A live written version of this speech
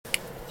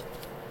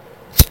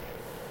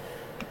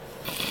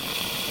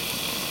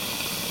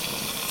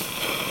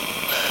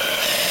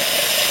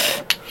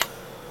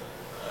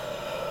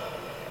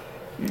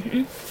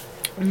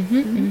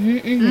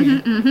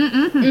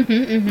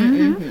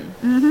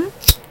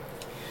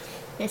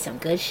That's some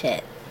good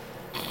shit.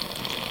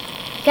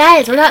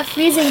 Guys, we're not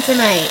freezing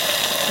tonight.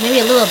 Maybe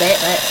a little bit,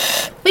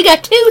 but we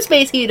got 2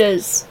 space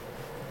heaters.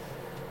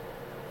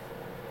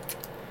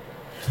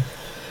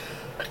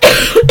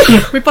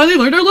 We finally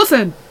learned our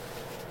lesson.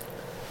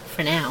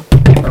 For now.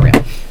 For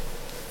real.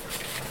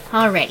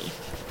 Alrighty.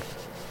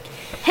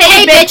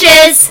 Hey,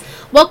 bitches!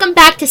 Welcome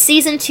back to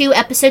Season 2,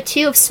 Episode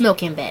 2 of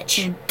Smokin'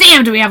 Bitch. And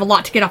damn, do we have a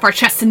lot to get off our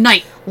chest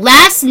tonight.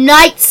 Last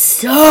night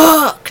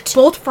sucked!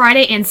 Both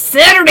Friday and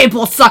Saturday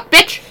both suck,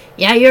 bitch!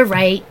 Yeah, you're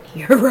right.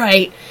 You're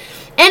right.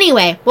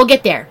 Anyway, we'll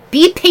get there.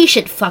 Be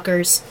patient,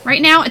 fuckers.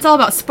 Right now, it's all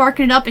about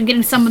sparking it up and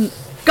getting some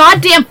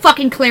goddamn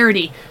fucking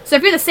clarity. So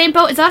if you're in the same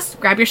boat as us,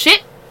 grab your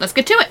shit. Let's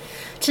get to it.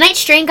 Tonight's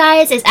strain,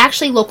 guys, is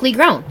actually locally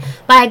grown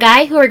by a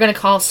guy who we're going to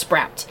call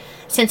Sprout.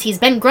 Since he's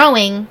been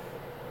growing...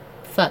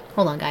 Fuck,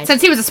 hold on, guys.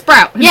 Since he was a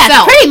sprout himself.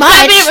 Yeah, pretty much.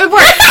 I mean, it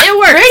works. It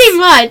works. Pretty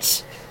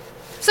much.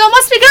 So it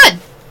must be good.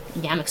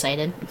 Yeah, I'm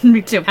excited.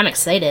 Me too. I'm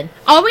excited.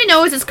 All we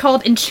know is it's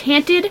called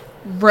Enchanted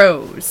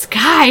Rose.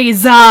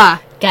 Guys,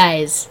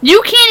 Guys.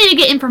 you can't even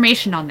get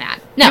information on that.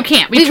 No, you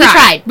can't. we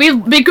tried. We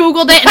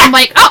Googled it, and I'm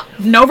like, oh,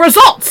 no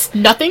results.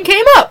 Nothing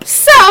came up.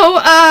 So,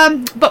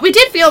 but we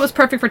did feel it was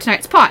perfect for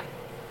tonight's pod.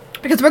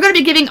 Because we're going to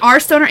be giving our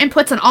stoner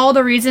inputs on all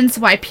the reasons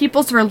why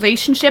people's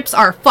relationships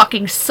are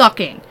fucking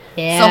sucking.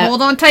 Yeah. So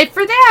hold on tight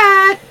for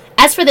that.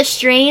 As for the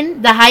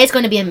strain, the high is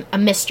going to be a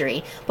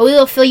mystery. But we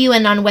will fill you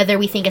in on whether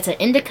we think it's an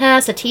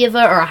indica,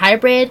 sativa, or a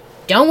hybrid.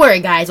 Don't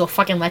worry, guys. We'll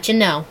fucking let you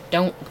know.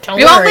 Don't worry.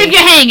 We won't leave you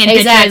hanging,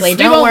 Exactly. bitches.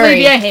 Don't worry. Leave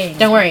you hanging.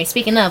 Don't worry.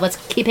 Speaking of, let's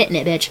keep hitting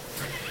it, bitch.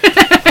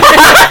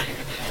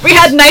 We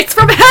had nights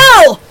from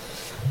hell.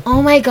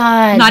 Oh my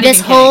god. Not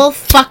this even whole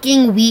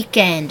fucking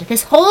weekend.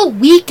 This whole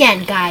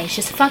weekend, guys.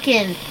 Just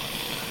fucking...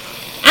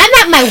 I'm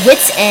at my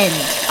wit's end,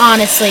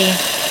 honestly.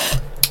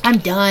 I'm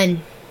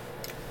done.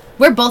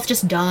 We're both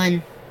just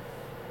done.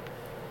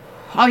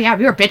 Oh yeah,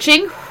 we were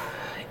bitching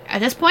at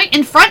this point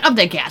in front of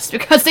the guests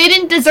because they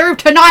didn't deserve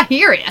to not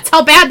hear it. That's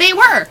how bad they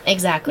were.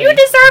 Exactly. You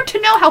deserve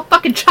to know how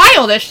fucking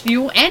childish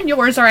you and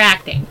yours are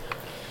acting.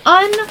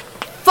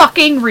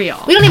 Unfucking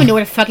real. We don't even know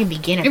where to fucking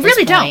begin at I this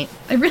really point.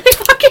 don't. I really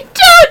fucking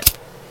don't.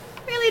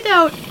 Really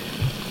don't.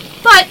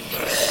 But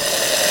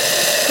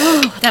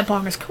oh, that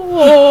bong is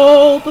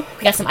cold.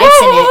 We got some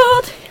ice in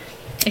it.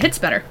 It hits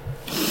better.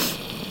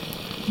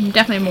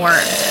 Definitely more.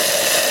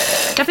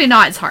 Definitely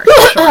not as hard.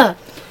 Sure.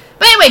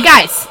 But anyway,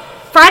 guys.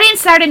 Friday and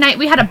Saturday night,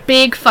 we had a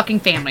big fucking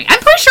family. I'm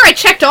pretty sure I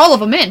checked all of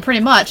them in, pretty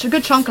much. A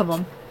good chunk of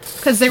them.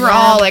 Because they were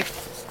all, like...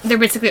 They're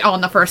basically all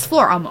on the first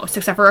floor, almost.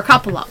 Except for a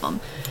couple of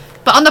them.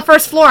 But on the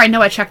first floor, I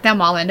know I checked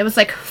them all in. It was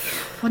like...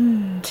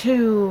 1,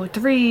 2,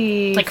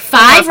 3... Like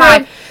 5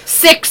 or...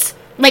 6.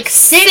 Like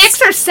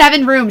 6 or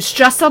 7 rooms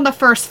just on the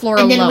first floor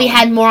alone. And then we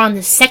had more on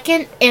the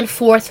 2nd and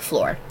 4th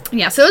floor.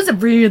 Yeah, so it was a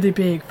really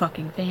big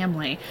fucking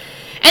family.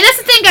 And that's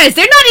the thing, guys.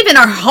 They're not even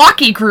our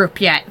hockey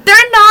group yet.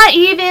 They're not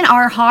even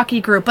our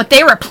hockey group, but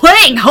they were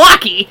playing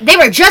hockey. They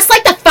were just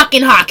like the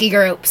fucking hockey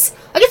groups.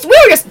 I guess we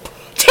were just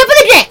tip of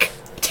the dick.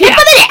 Tip of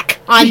the dick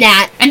on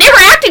that. And they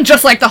were acting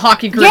just like the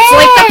hockey groups. Yeah.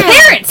 Like the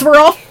parents were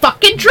all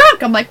fucking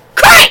drunk. I'm like,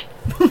 great!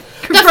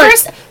 The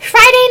first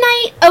Friday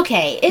night,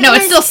 okay.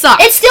 It still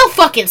sucked. It still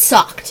fucking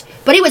sucked.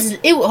 But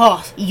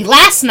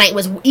last night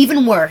was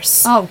even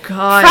worse. Oh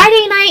god.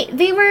 Friday night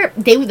they were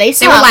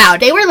loud.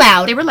 They were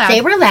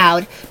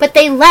loud, but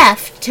they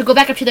left to go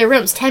back up to their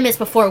rooms 10 minutes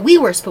before we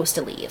were supposed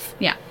to leave.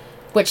 Yeah.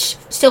 Which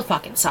still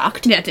fucking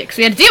sucked. Yeah, because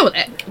we had to deal with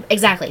it.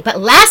 Exactly.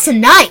 But last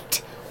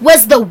night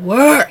was the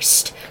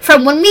worst.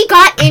 From when we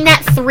got in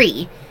at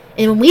 3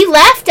 and when we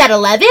left at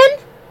 11,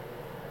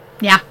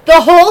 yeah.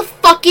 The whole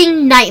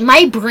fucking night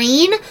my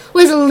brain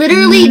was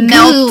literally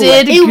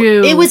melted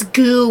goo. It was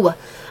goo.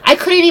 I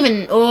couldn't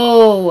even...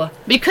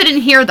 We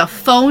couldn't hear the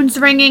phones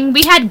ringing.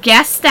 We had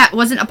guests that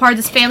wasn't a part of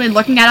this family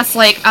looking at us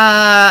like,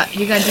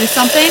 you gonna do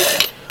something?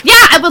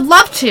 Yeah, I would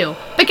love to.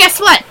 But guess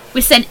what?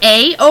 We sent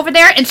A over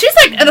there, and she's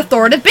like an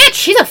authoritative bitch.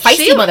 She's a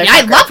feisty motherfucker. Yeah,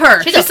 I love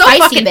her. She's so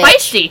fucking bitch.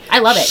 feisty. I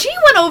love it. She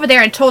went over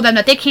there and told them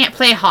that they can't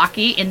play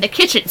hockey in the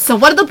kitchen. So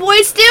what do the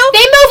boys do? They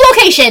move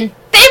location.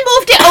 They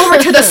moved it over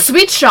to the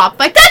sweet shop.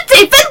 Like, that's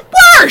even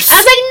worse! I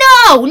was like,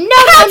 no.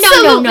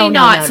 Absolutely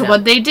not. So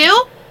what'd they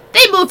do?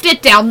 They moved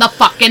it down the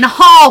fucking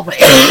hallway.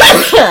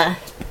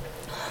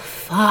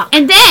 Fuck.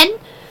 And then,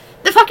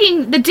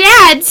 the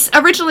dads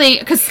originally,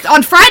 because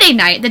on Friday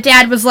night, the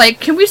dad was like,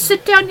 can we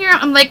sit down here?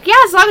 I'm like, yeah,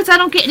 as long as I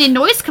don't get any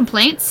noise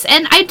complaints.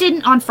 And I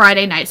didn't on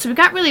Friday night, so we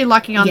got really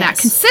lucky on that,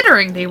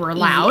 considering they were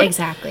loud.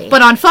 Exactly.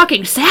 But on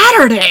fucking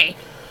Saturday,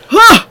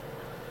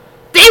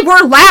 they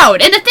were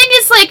loud. And the thing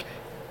is, like,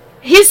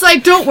 he's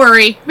like, don't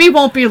worry, we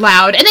won't be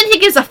loud. And then he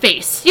gives a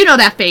face. You know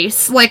that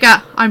face. Like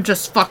I'm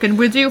just fucking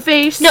with you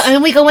face. No,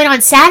 and we go in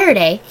on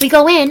Saturday. We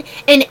go in,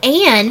 and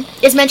Anne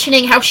is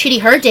mentioning how shitty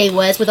her day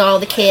was with all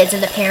the kids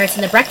and the parents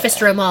in the breakfast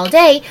room all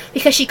day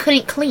because she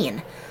couldn't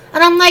clean.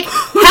 And I'm like,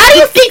 how do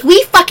you think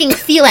we fucking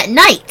feel at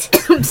night?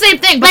 Same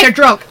thing, but they're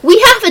drunk. We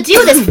have to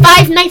do this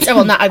 5 nights, I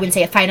wouldn't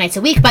say 5 nights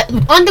a week, but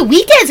on the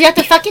weekends we have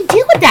to fucking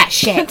deal with that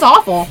shit. It's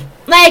awful.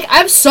 Like,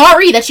 I'm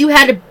sorry that you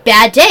had a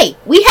bad day.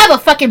 We have a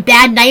fucking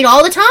bad night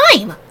all the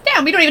time.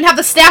 Damn, we don't even have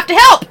the staff to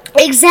help.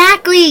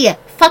 Exactly.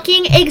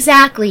 Fucking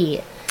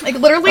exactly. Like,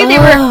 literally,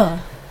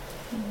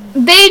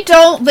 they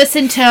don't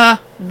listen to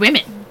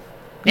women.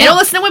 They don't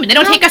listen to women. They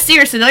don't take us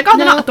seriously. They're like, oh,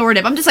 they're not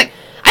authoritative. I'm just like,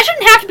 I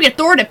shouldn't have to be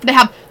authoritative. They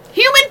have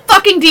human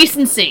fucking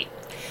decency.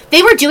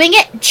 They were doing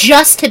it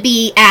just to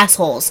be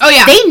assholes. Oh,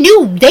 yeah. They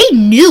knew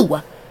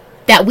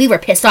that we were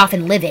pissed off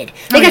and livid.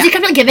 Because we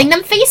kept on giving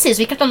them faces.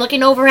 We kept on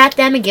looking over at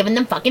them and giving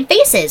them fucking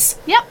faces.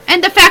 Yep.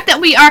 And the fact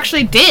that we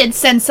actually did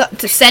send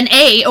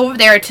A over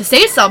there to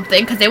say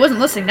something, because they wasn't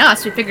listening to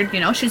us, we figured,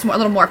 she's a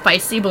little more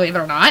feisty, believe it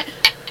or not.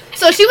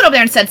 So she went over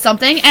there and said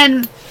something,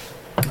 and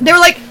they were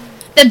like,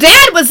 the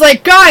dad was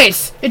like,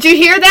 guys, did you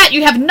hear that?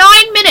 You have 9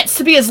 minutes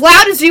to be as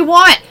loud as you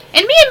want.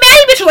 And me and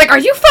Maddie bitch were like, are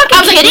you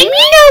fucking kidding me?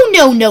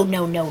 No.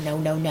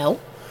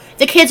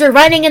 The kids were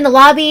running in the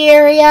lobby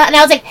area, and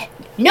I was like,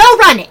 no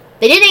running.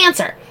 They didn't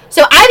answer.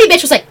 So Ivy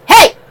bitch was like,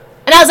 hey!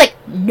 And I was like,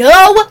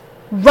 no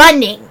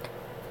running.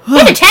 We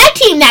had to tag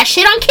team that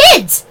shit on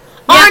kids.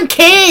 Yep. On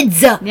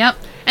kids. Yep.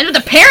 And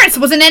the parents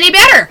wasn't any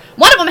better.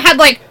 One of them had,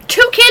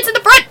 2 kids in the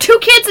front, 2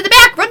 kids in the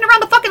back, running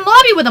around the fucking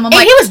lobby with them. And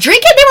he was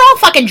drinking. They were all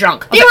fucking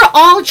drunk. They were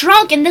all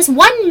drunk, and this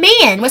one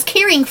man was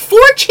carrying 4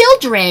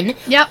 children.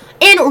 Yep.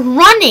 And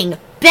running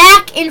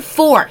back and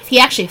forth.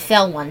 He actually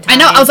fell one time. I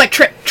know. I was like,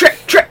 trip.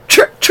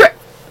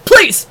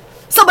 Please.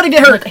 Somebody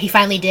get hurt. He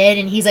finally did,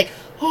 and he's like,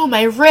 oh,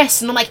 my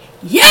wrist. And I'm like,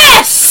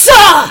 yes!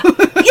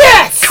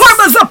 Yes!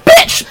 Karma's a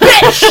bitch!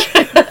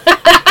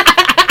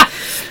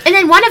 And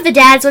then one of the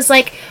dads was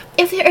like,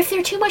 if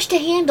they're too much to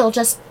handle,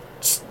 just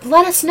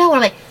let us know. And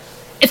I'm like,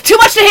 it's too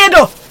much to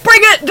handle!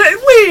 Bring it!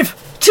 Leave!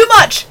 Too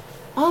much!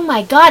 Oh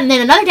my god. And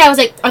then another dad was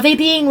like, are they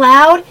being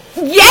loud?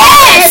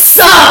 Yes!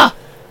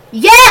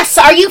 Yes!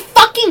 Are you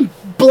fucking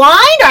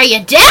blind? Are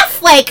you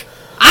deaf? Like,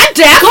 I'm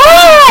deaf! God.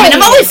 I mean,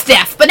 I'm always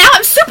deaf, but now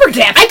I'm super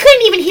deaf. I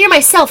couldn't even hear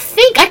myself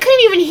think. I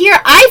couldn't even hear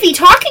Ivy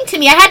talking to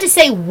me. I had to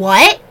say,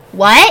 what?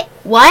 Read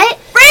my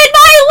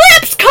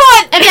lips,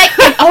 cunt! And like,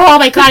 oh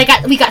my god,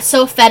 we got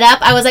so fed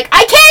up. I was like,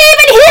 I can't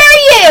even hear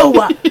you!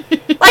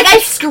 Like, I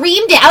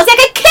screamed it. I was like,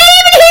 I can't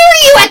even hear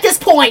you at this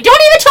point!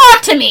 Don't even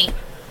talk to me!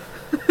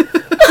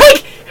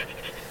 Like,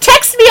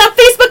 text me on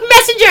Facebook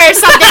Messenger or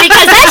something,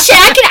 because that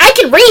shit, I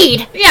can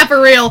read. Yeah,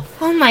 for real.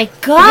 Oh my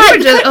god.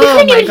 We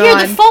couldn't even hear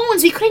the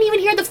phones. We couldn't even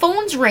hear the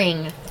phones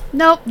ring.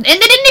 Nope. And they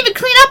didn't even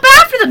clean up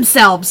after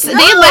themselves. No.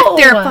 They left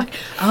their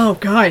oh,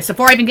 guys,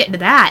 before I even get into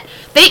that,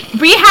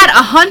 we had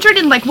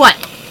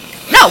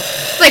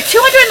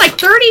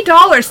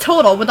 $230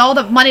 total with all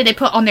the money they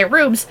put on their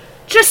rooms.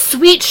 Just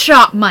sweet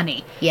shop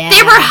money. Yeah.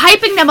 They were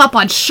hyping them up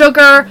on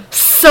sugar,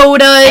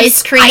 sodas,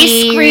 ice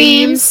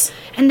creams.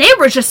 And they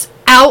were just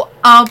out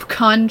of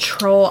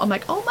control. I'm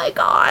like, oh my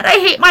god, I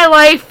hate my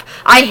life.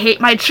 I hate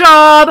my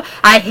job.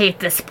 I hate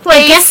this place.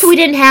 And guess who we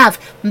didn't have?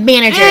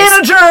 Managers.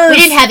 We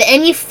didn't have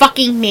any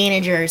fucking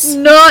managers.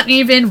 Not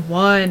even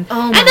one.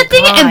 Oh my god.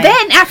 And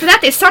then after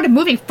that, they started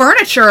moving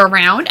furniture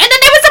around, and then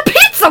there was a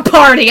pizza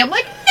party. I'm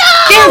like, no.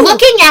 They're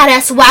looking at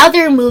us while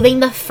they're moving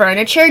the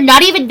furniture. They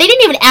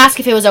didn't even ask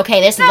if it was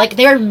okay.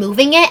 They were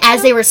moving it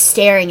as they were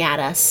staring at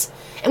us,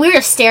 and we were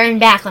just staring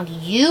back like,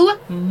 you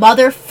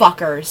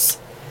motherfuckers.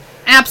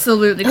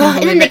 Absolutely.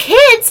 And then the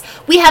kids,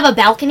 we have a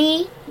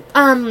balcony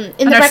in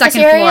the breakfast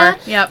area.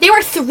 Yep. They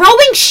were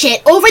throwing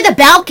shit over the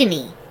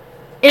balcony.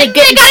 And they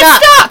got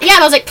stuck. Yeah,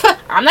 and I was like,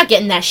 I'm not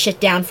getting that shit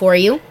down for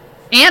you.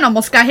 And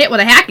almost got hit with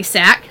a hacky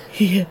sack.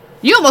 You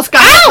almost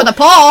got hit with a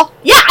pole.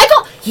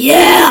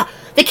 Yeah,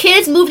 the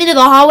kids moved into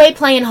the hallway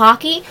playing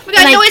hockey. We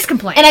got a noise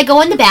complaint. And I go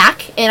in the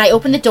back, and I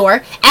open the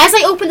door. As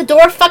I open the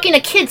door, fucking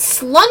a kid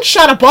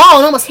slungshot a ball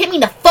and almost hit me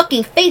in the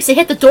fucking face. It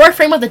hit the door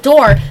frame of the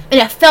door, and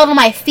it fell to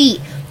my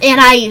feet. And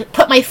I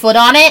put my foot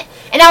on it,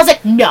 and I was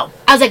like, no.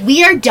 I was like,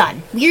 we are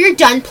done. We are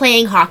done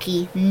playing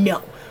hockey.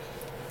 No.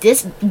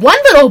 This one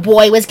little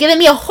boy was giving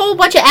me a whole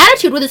bunch of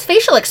attitude with his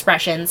facial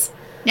expressions.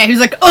 Yeah, he was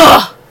like,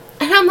 ugh.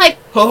 And I'm like,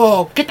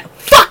 oh, get the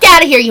fuck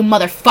out of here, you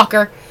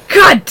motherfucker.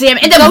 God damn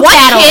it. And then one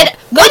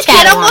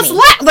kid almost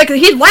laughed. Like,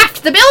 he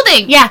laughed the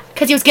building. Yeah,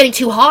 because he was getting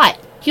too hot.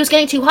 He was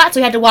getting too hot,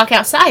 so he had to walk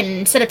outside. And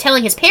instead of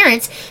telling his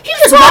parents, he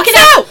was just walking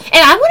out.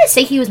 And I want to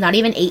say he was not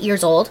even 8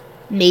 years old.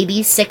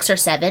 Maybe 6 or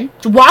 7,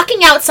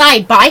 walking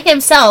outside by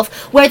himself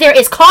where there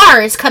is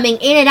cars coming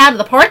in and out of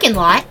the parking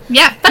lot.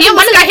 Yeah, he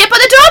almost got hit by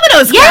the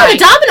Domino's guy. Yeah, the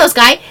Domino's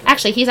guy.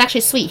 Actually, he's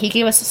actually sweet. He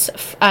gave us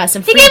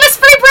some free... He gave us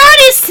free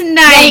brownies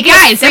tonight. Yeah,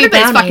 guys,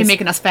 everybody's fucking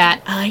making us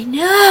fat. I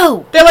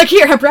know. They're like,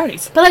 here, have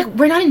brownies. But, like,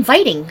 we're not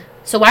inviting.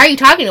 So why are you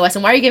talking to us,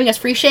 and why are you giving us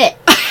free shit?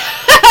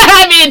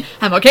 I mean,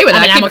 I'm okay with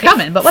that. I keep it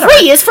coming, but whatever.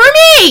 Free is for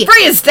me!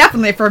 Free is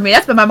definitely for me.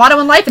 That's been my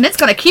motto in life, and it's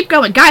going to keep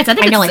going. Guys, I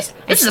think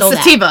this is a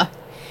sativa.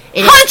 100%.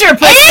 It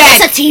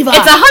is sativa.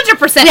 It's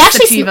 100%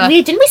 sativa.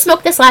 Didn't we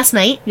smoke this last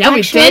night? Yeah,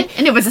 we did.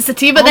 And it was a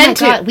sativa then,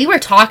 too. God. We were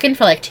talking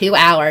for like 2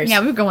 hours. Yeah,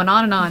 we were going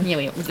on and on. Yeah,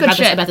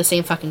 about the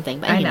same fucking thing.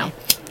 But anyway. I know.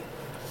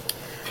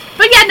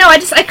 But yeah, no,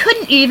 I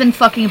couldn't even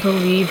fucking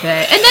believe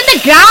it. And then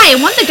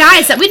one of the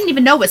guys that we didn't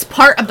even know was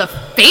part of the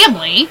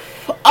family.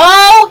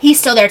 Oh, he's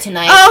still there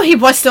tonight. Oh, he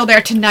was still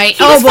there tonight.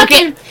 We'll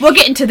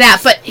get into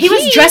that. But he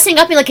was dressing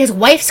up in like his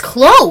wife's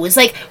clothes,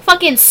 like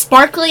fucking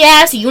sparkly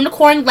ass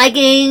unicorn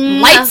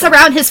leggings, lights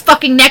around his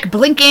fucking neck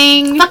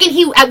blinking. Fucking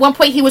he at one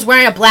point he was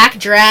wearing a black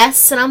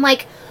dress, and I'm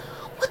like,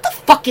 what the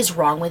fuck is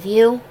wrong with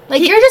you?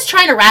 Like, you're just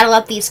trying to rattle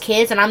up these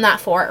kids, and I'm not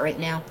for it right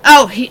now.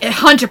 Oh, he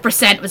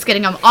 100% was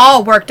getting them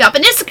all worked up.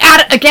 And this,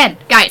 again,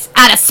 guys,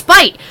 out of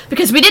spite.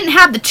 Because we didn't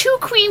have the 2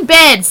 queen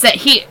beds that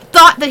he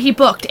thought that he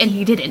booked, and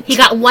he didn't. He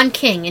got 1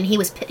 king, and he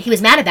was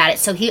mad about it,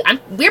 so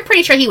we're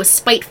pretty sure he was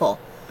spiteful.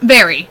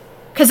 Very.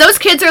 Because those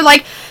kids are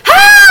like,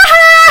 ha,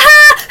 ha,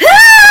 ha, ha,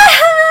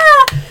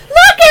 ha,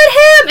 look at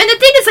him. And the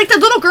thing is, like, the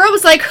little girl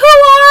was like, who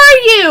are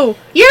you?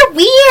 You're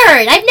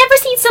weird. I've never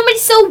seen somebody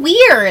so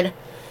weird.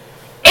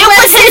 It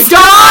was his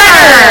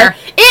daughter!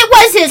 It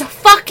was his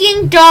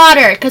fucking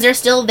daughter! Because they're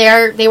still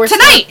there. They were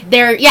tonight!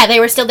 They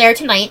were still there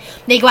tonight.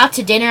 They go out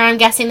to dinner, I'm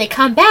guessing. They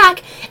come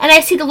back, and I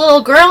see the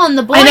little girl and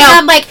the boy, I know. and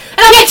I'm like,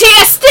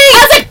 PTSD!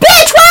 I was like,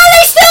 bitch, why are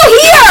they still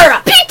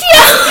here?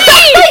 PTSD!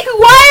 Like,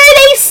 why are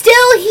they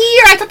still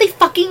here? I thought they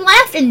fucking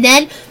left. And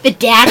then the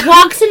dad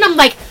walks in, I'm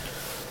like,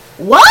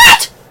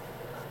 what?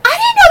 I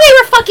didn't know they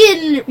were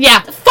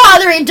fucking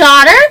father and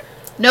daughter.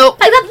 Nope.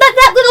 Like,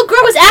 that little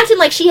girl was acting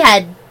like she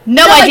had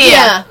no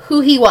idea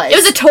who he was. It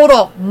was a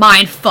total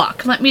mind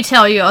fuck, let me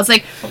tell you. I was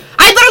like,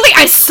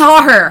 I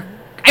saw her.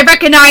 I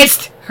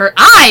recognized her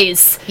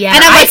eyes. Yeah,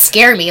 and her eyes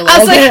scare me a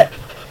little bit.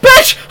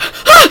 Bitch!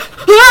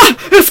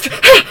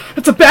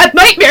 It's a bad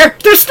nightmare.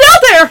 They're still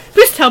there.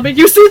 Please tell me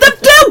you see them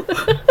too.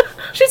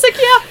 She's like,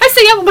 yeah, I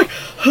see them. I'm like,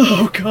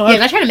 oh, God. Yeah, I'm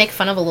not trying to make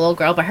fun of a little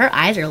girl, but her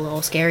eyes are a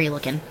little scary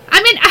looking.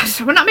 I mean,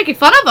 we're not making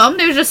fun of them.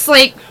 They were just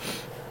like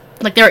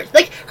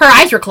her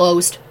eyes were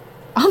closed.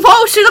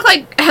 Oh, she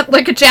looked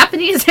like a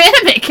Japanese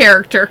anime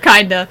character,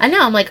 kinda. I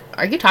know, I'm like,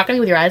 are you talking to me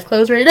with your eyes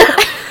closed right now?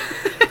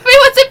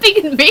 I wasn't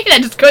being mean, I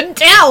just couldn't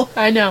tell.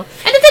 I know. And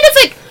the thing is,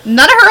 like,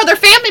 none of her other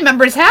family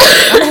members have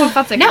it. I don't know if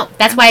that's like... No,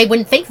 that's why I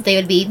wouldn't think that they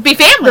would be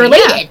family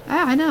related.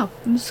 Yeah, I know.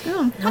 I'm just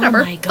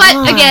whatever. Oh my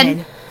God. But,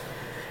 again,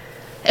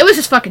 it was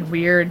just fucking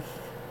weird.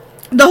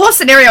 The whole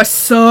scenario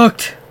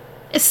sucked.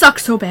 It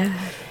sucked so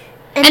bad.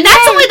 And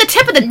that's only the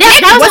tip of the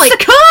dick. What's to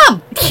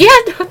come? Yeah,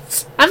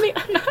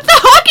 the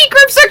hockey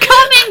groups are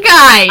coming,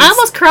 guys. I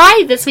almost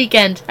cried this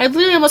weekend. I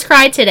literally almost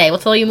cried today. We'll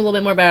tell you a little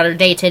bit more about our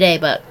day today,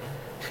 but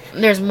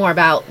there's more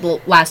about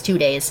the last 2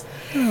 days.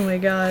 Oh my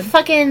God.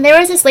 Fucking, there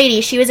was this lady.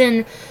 She was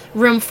in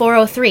room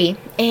 403,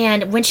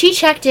 and when she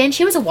checked in,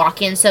 she was a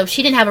walk-in, so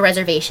she didn't have a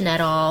reservation at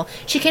all.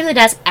 She came to the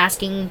desk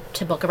asking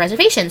to book a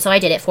reservation, so I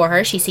did it for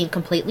her. She seemed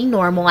completely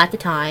normal at the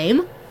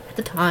time.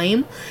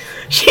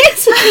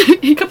 She's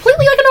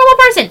completely like a normal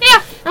person.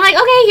 Yeah. I'm like,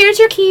 okay, here's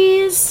your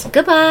keys.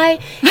 Goodbye.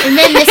 And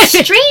then this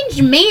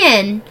strange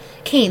man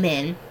came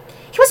in.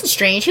 He wasn't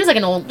strange. He was like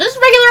just a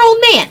regular old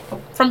man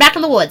from back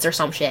in the woods or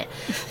some shit.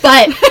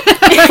 But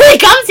he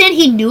comes in.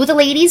 He knew the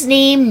lady's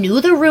name, knew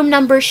the room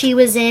number she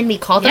was in. We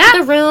called up to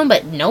the room,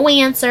 but no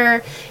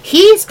answer.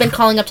 He's been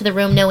calling up to the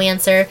room, no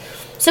answer.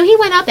 So he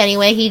went up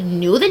anyway. He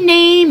knew the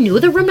name, knew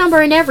the room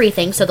number and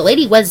everything. So the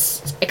lady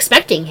was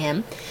expecting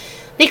him.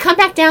 They come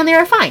back down, they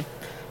are fine.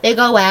 They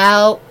go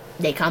out,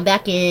 they come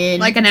back in.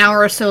 Like an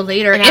hour or so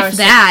later, if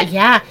that.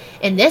 Yeah,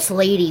 and this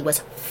lady was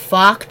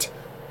fucked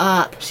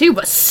up. She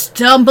was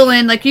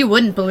stumbling like you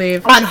wouldn't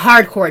believe. On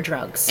hardcore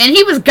drugs. And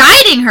he was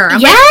guiding her.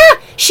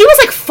 She was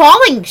like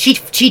falling. She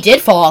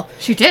did fall.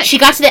 She did. She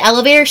got to the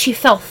elevator, she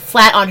fell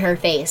flat on her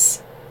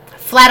face.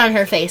 Flat on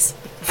her face.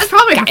 That's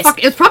probably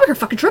it was probably her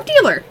fucking drug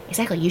dealer.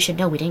 Exactly, you should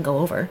know we didn't go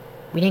over.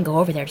 We didn't go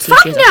over there to see if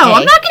she was okay.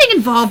 I'm not getting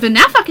involved in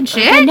that fucking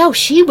shit. No,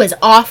 she was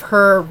off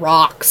her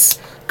rocks.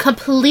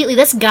 Completely.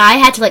 This guy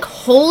had to, like,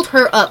 hold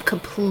her up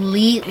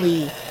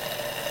completely.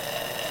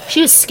 She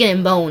was skin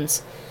and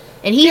bones.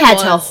 And he had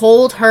to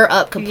hold her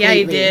up completely. Yeah,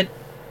 he did.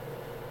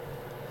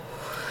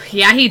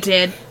 Yeah, he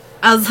did.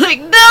 I was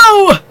like,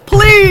 no!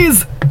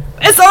 Please!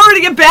 It's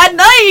already a bad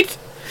night!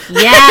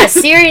 Yeah,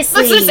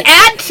 seriously. Let's just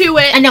add to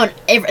it. I know,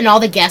 and all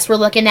the guests were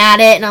looking at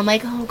it, and I'm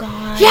like, oh,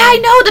 God. Yeah, I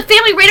know. The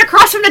family right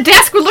across from the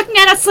desk were looking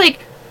at us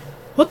like,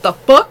 what the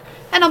fuck?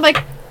 And I'm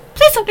like,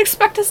 please don't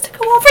expect us to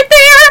go over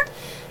there.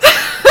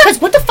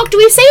 Because what the fuck do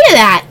we say to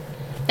that?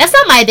 That's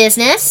not my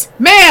business.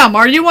 Ma'am,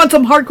 are you on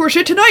some hardcore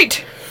shit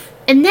tonight?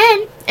 And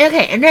then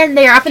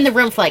they're up in the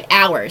room for like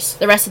hours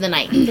the rest of the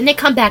night. Then they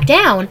come back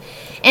down,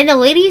 and the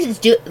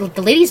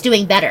lady's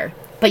doing better.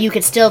 But you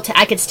could still,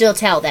 I could still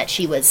tell that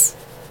she was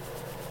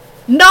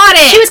not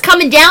it. She was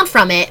coming down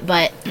from it,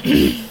 but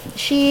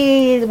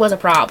she was a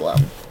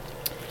problem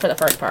for the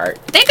first part.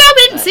 Thank God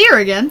we didn't see her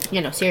again.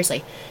 You know,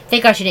 seriously.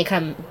 Thank God she didn't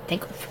come.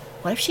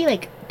 What if she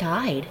like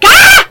died?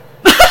 Ah!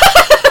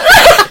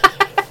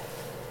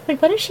 Like,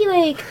 what if she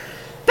like?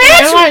 Bitch!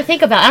 I don't want to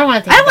think about. I don't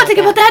want to think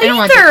about that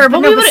either.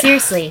 But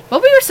seriously,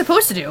 what we were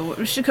supposed to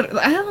do? She could.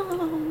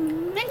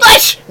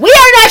 English. We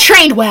are not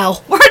trained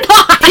well. We're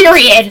not.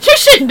 Period. You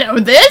should know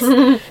this.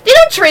 They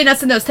don't train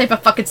us in those type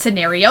of fucking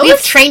scenarios.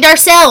 We've trained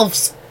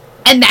ourselves,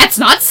 and that's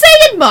not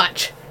saying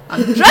much.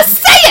 I'm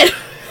just saying.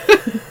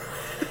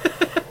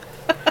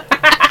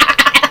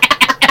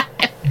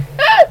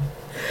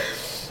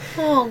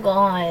 Oh,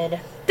 God.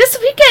 This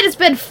weekend has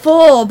been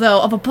full,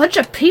 though, of a bunch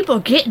of people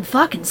getting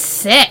fucking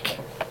sick.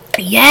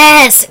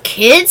 Yes,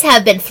 kids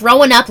have been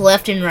throwing up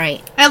left and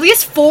right. At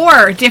least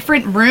 4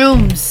 different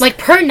rooms. Like,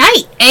 per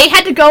night. A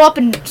had to go up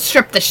and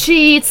strip the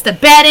sheets, the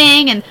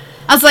bedding, and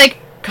I was like,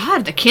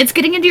 God, the kids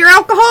getting into your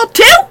alcohol,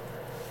 too?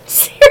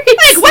 Seriously.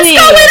 Like, what's going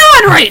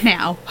on right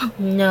now?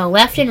 No,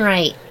 left and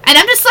right. And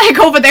I'm just like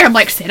over there, I'm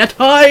like,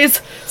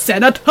 sanitize.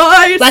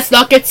 Let's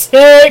not get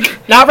sick.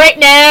 Not right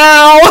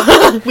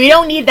now. We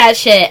don't need that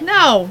shit.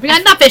 No, we got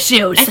enough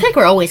issues. I think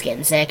we're always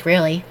getting sick,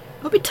 really.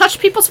 Hope we touch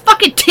people's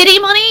fucking titty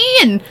money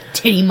and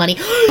Titty money.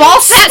 ball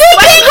sacks.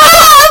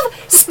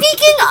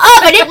 Speaking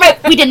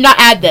of, we did not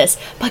add this,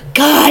 but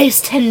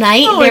guys,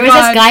 tonight there was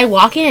this guy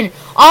walking in.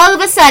 All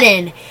of a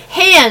sudden,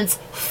 hands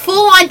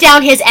full on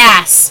down his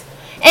ass.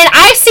 And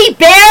I see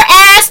bare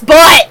ass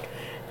butt.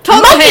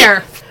 Total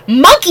hair.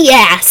 Monkey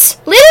ass.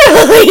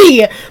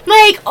 Literally.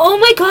 Like, oh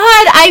my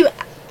god,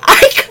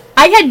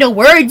 I had no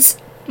words.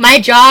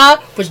 My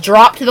jaw was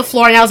dropped to the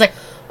floor and I was like,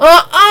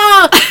 what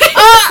did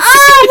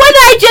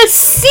I just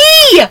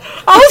see?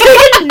 I was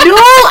like, no,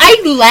 I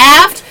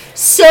laughed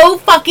so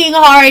fucking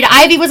hard.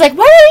 Ivy was like,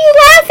 what are you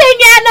laughing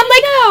at? And I'm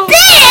like, no,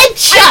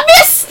 bitch! I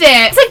missed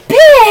it. It's like,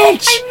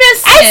 bitch! I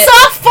missed I it.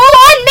 saw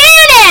full-on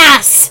man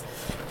ass!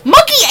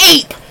 Monkey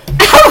ape!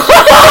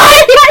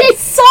 I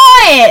saw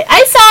it!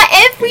 I saw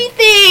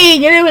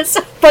everything! And it was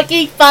so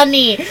fucking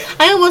funny.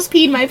 I almost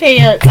peed my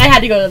pants. I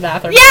had to go to the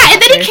bathroom. Yeah,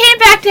 and then he came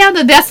back down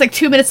to the desk like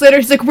 2 minutes later.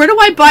 He's like, where do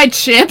I buy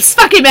chips?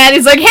 Fucking mad.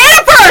 He's like,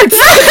 Hannaford's!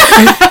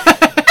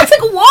 I was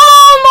like,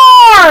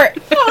 Walmart!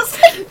 I was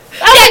like,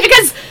 yeah,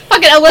 because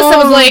fucking Alyssa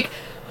was like,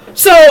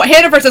 so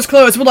Hannaford's is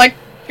closed. We're like,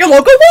 your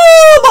local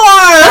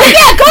Walmart!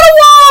 Yeah, go to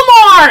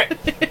Walmart!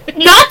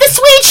 Not the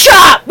sweet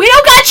shop! We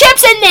don't got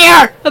chips in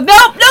there!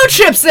 Nope, no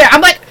chips there.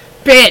 I'm like,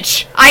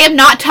 bitch, I am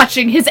not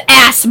touching his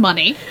ass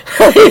money.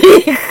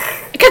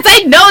 Because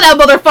I know that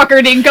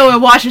motherfucker didn't go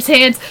and wash his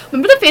hands.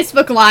 Remember the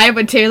Facebook Live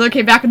when Taylor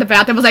came back in the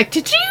bathroom and was like,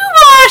 did you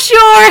wash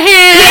your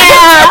hands?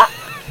 Yeah!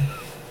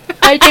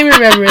 I do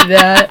remember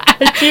that.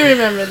 They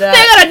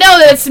gotta know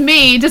that it's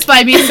me just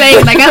by me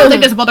saying, like, I don't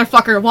think this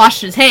motherfucker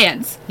washed his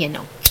hands. You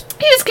know.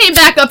 He just came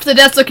back up to the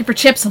desk looking for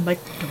chips. I'm like,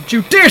 don't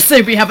you dare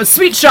say we have a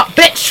sweet shop,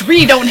 bitch.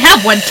 We don't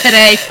have one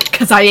today,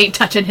 because I ain't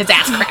touching his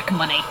ass crack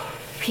money.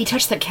 He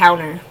touched the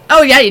counter.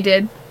 Oh, yeah, he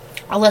did.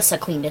 Alyssa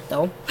cleaned it,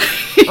 though.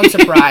 I'm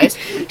surprised.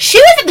 She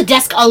was at the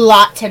desk a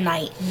lot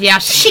tonight. Yeah,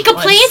 she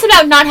complains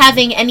about not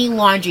having any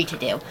laundry to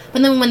do.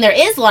 But then when there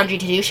is laundry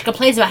to do, she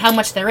complains about how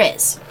much there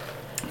is.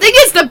 Thing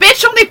is, the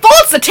bitch only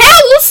folds the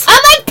towels.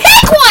 I'm like,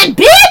 pick one,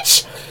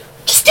 bitch!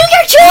 Just do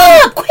your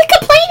job! Quit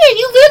complaining!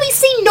 You literally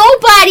see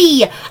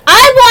nobody!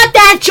 I want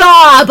that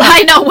job!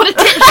 I know, what a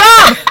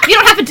job! You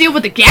don't have to deal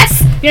with the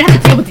guests. You don't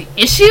have to deal with the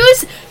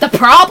issues, the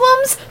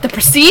problems, the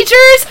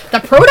procedures, the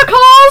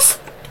protocols.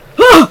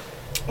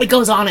 It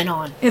goes on and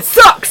on. It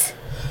sucks.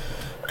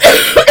 So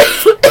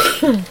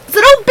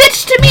don't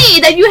bitch to me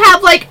that you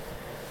have, like,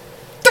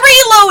 3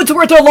 loads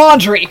worth of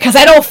laundry, because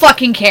I don't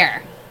fucking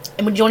care.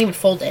 And when you don't even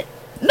fold it.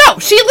 No,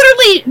 she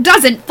literally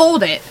doesn't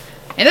fold it.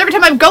 And every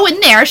time I go in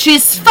there,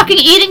 she's fucking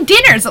eating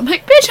dinners. I'm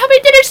like, bitch, how many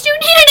dinners do you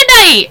need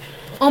tonight?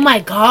 Oh my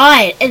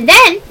god. And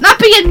then... Not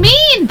being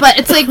mean, but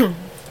it's like...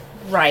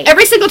 Right.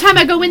 Every single time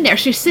I go in there,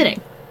 she's sitting.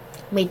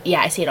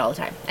 Yeah, I see it all the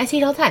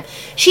time.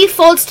 She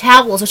folds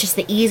towels, which is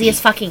the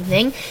easiest fucking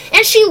thing.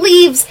 And she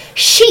leaves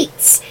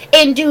sheets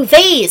and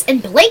duvets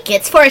and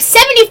blankets for a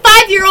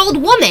 75-year-old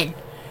woman.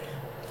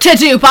 To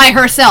do by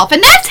herself.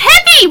 And that's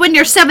heavy when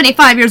you're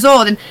 75 years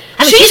old. And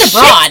I mean, she's a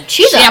broad.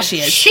 She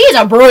is. She's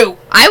a brute.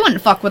 I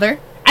wouldn't fuck with her.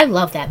 I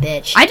love that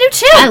bitch. I do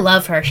too. I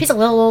love her. She's a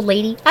little old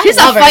lady. She's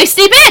a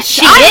feisty bitch.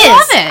 She is.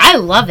 Love it. I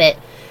love it.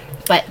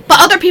 But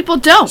other people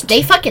don't.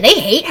 They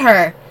hate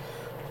her.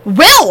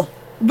 Will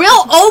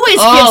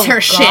always gives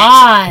her shit.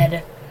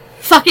 God.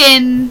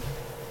 Fucking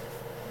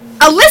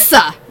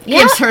Alyssa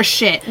gives her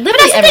shit. But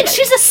that's the thing,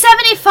 she's a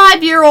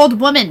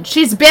 75-year-old woman.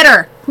 She's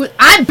bitter.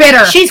 I'm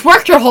bitter. She's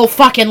worked her whole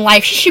fucking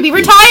life. She should be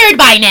retired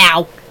by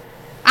now.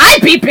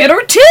 I'd be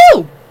bitter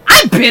too.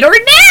 I'm bitter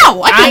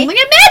now. I can only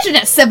imagine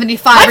at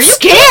 75. I'm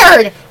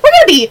scared.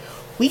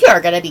 We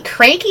are gonna be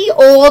cranky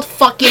old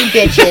fucking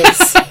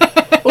bitches.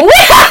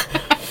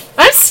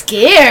 I'm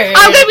scared.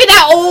 I'm gonna be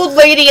that old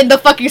lady in the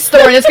fucking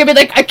store, and it's gonna be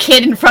like a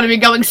kid in front of me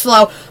going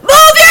slow.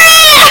 Move your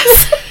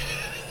ass!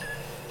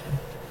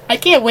 I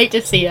can't wait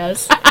to see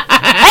us.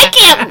 I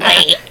can't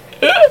wait.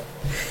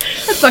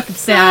 That's fucking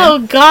sad. Oh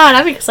god,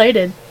 I'm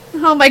excited.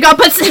 Oh my god,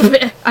 but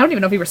I don't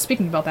even know if we were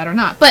speaking about that or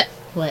not. But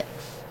what?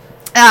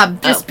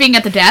 Just being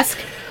at the desk.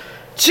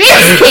 She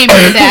came to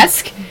the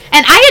desk,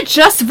 and I had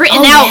just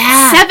written out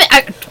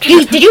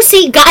 7. Did you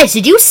see, guys?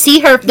 Did you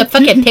see the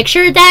fucking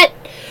picture that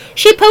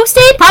she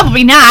posted?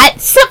 Probably not.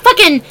 Some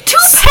fucking 2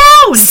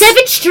 pounds.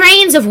 7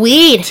 strains of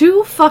weed.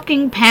 2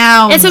 fucking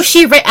pounds. And so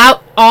she wrote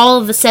out all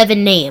of the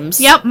 7 names.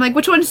 Yep. I'm like,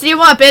 which ones do you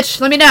want, bitch?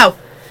 Let me know.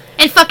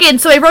 And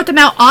so I wrote them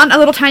out on a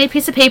little tiny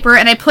piece of paper,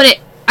 and I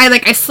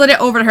slid it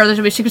over to her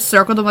so she could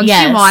circle the ones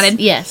she wanted.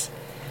 Yes.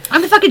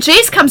 And the fucking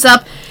Jace comes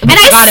up, and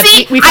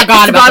We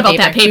forgot about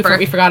that paper.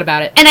 We forgot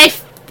about it. And I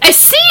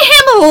see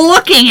him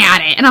looking at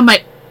it, and I'm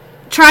like,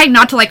 trying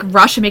not to like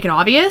rush and make it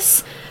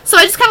obvious. So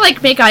I just kind of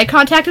like make eye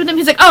contact with him.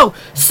 He's like, "Oh,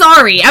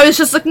 sorry, I was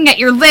just looking at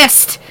your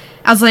list."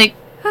 I was like,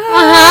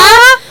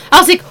 I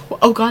was like,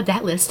 "Oh God,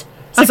 that list."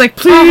 I was like,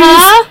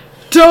 "Please,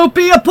 don't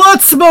be a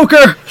pot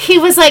smoker." He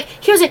was like,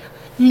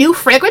 new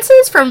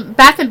fragrances from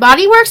Bath and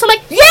Body Works. I'm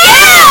like, yeah!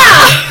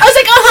 I was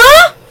like,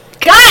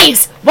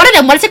 guys, one of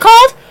them, what is it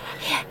called?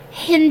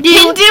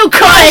 Hindu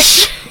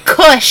Kush.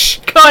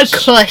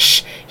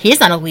 He's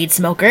not a weed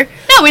smoker.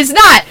 No, he's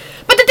not.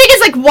 But the thing is,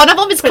 like, one of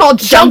them is called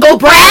Jungle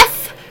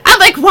Breath. I'm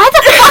like, why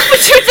the fuck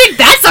would you think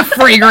that's a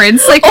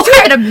fragrance? Like, could you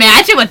even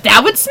imagine what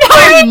that would smell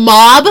like?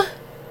 Mob.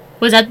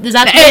 Is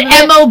that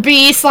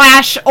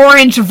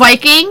MOB/Orange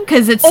Viking?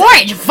 Because it's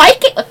Orange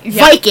Viking.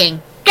 Yeah.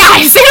 Viking.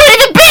 Guys, they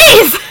don't even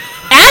bathe.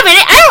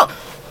 I don't.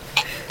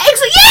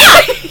 Actually,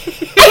 yeah.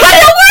 I got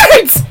the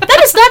words. That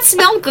does not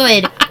smell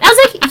good. I was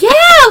like, yeah.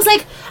 I was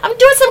like, I'm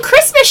doing some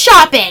Christmas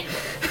shopping.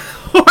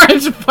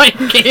 Orange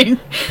Viking.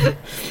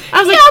 I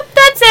was like, yep,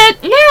 that's it.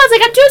 Yeah, I was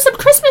like, I'm doing some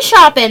Christmas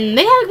shopping.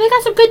 They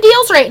got some good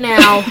deals right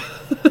now.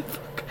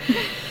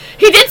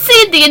 He did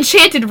say the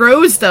Enchanted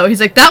Rose, though.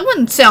 He's like, that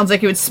one sounds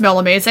like it would smell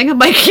amazing. I'm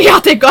like, yeah,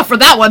 I'll take off for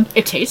that one.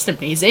 It tastes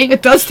amazing.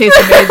 It does taste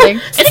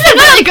amazing. It's a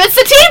really good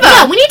sativa.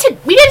 Yeah, we need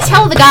to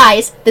tell the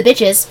guys, the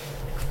bitches.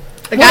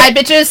 The guys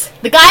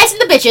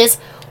and the bitches,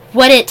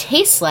 what it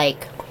tastes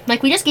like.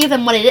 Like, we just gave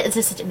them what it is.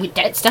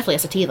 It's definitely a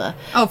sativa.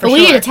 Oh, for but sure.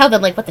 we need to tell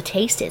them, like, what the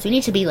taste is. We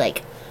need to be,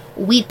 like,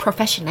 weed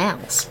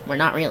professionals. We're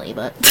not really,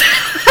 but...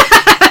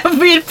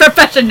 Weed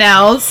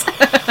professionals.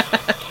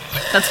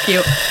 That's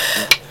cute.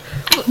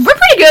 We're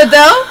pretty good,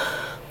 though.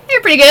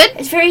 You're pretty good.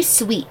 It's very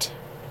sweet.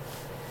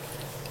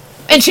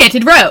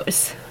 Enchanted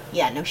Rose.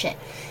 Yeah, no shit.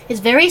 It's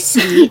very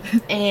sweet,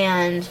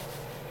 and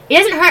it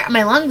doesn't hurt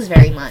my lungs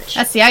very much.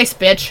 That's the ice,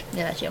 bitch.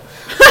 Yeah, that's you.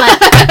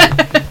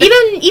 But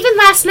even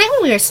last night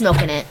when we were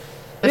smoking it,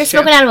 we were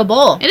smoking out of a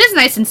bowl. It is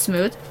nice and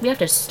smooth. We have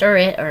to stir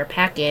it or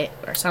pack it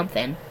or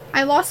something.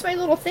 I lost my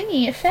little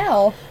thingy. It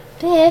fell.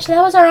 Bitch,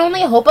 that was our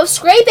only hope of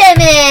scraping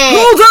it.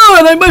 Hold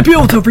on, I might be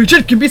able to reach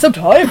it. Give me some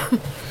time.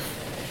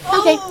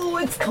 Okay. Oh,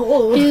 it's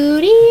cold.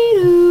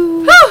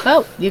 Doo-dee-doo.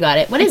 Oh, you got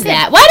it. What is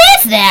that? What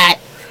is that?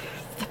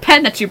 The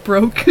pen that you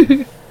broke.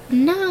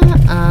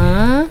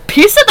 Nuh-uh.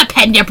 Piece of the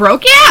pen you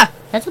broke? Yeah.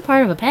 That's a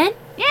part of a pen?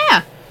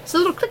 Yeah. It's a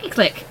little clicky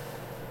click.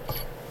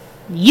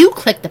 You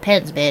click the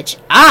pens, bitch.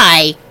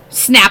 I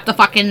snap the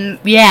fucking...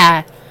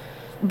 Yeah.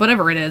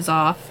 Whatever it is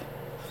off.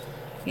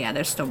 Yeah,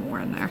 there's still more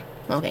in there.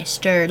 Okay,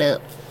 stir it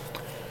up.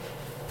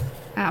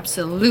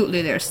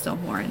 Absolutely, there's still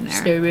more in there.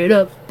 Stir it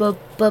up,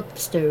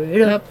 stir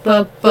it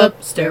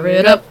up, stir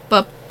it up.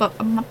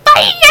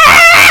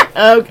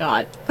 Oh,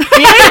 God.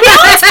 we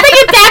always bring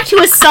it back to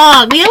a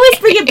song. We always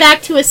bring it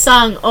back to a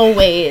song,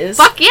 always.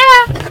 Fuck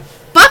yeah.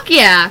 Fuck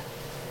yeah.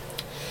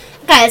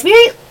 Guys,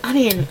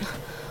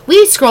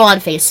 we scroll on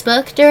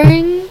Facebook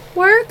during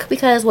work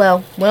because,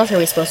 well, what else are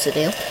we supposed to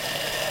do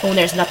when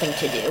there's nothing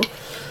to do?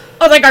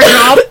 Oh, like our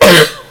job?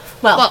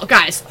 well,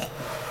 guys,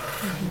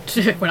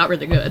 we're not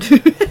really good.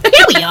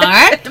 Yeah, we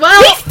are.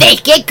 Well, we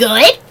fake it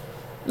good.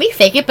 We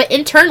fake it, but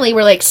internally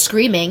we're like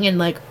screaming and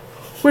like,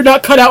 we're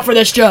not cut out for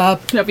this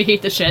job. No, we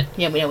hate this shit.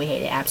 Yeah, we know we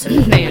hate it.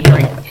 Absolutely. No, you're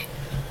right.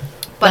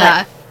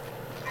 But,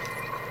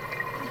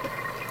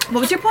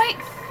 what was your point?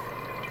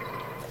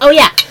 Oh,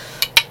 yeah.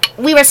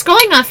 We were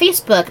scrolling on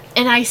Facebook,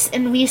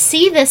 and we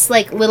see this,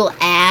 like, little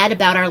ad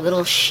about our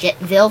little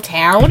shitville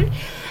town,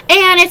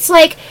 and it's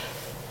like,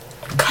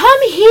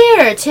 come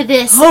here to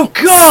this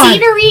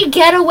scenery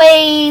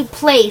getaway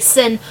place,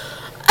 and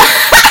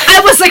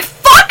I was like,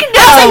 fuck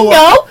no! I was like,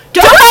 no,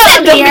 don't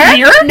come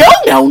here.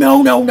 No. We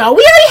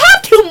already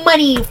have too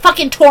many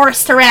fucking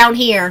tourists around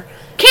here.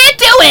 Can't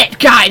do it,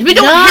 guys. We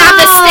don't have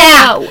the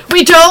staff.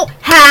 We don't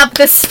have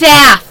the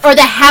staff. Or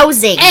the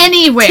housing.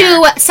 Anywhere.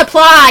 To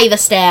supply the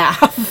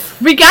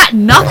staff. We got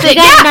nothing. We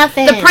got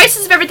nothing. The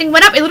prices of everything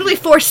went up. It literally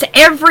forced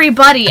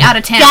everybody out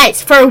of town.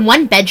 Guys, for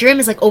one bedroom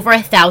is like over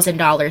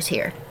 $1,000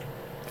 here.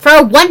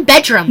 For one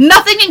bedroom.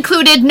 Nothing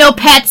included. No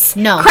pets.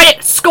 No.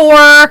 Credit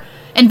score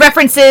and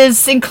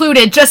references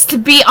included just to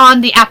be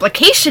on the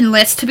application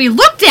list to be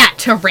looked at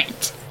to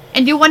rent.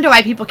 And you wonder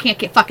why people can't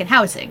get fucking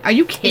housing. Are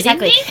you kidding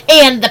me?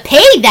 And the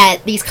pay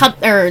that these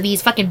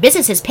fucking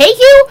businesses pay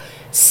you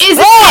is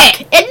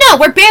it? And no,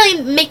 we're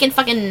barely making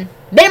fucking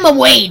minimum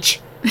wage.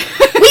 We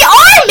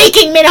are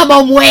making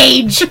minimum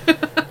wage,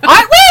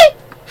 aren't we?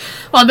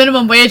 Well,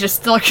 minimum wage is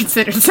still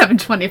considered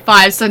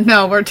 $7.25, so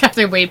no, we're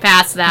definitely way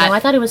past that. No, I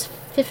thought it was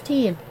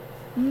 15.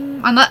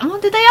 Did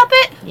they up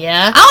it?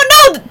 Yeah. I don't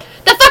know.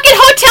 The fucking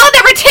hotel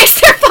never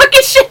takes their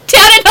fucking shit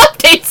down and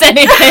updates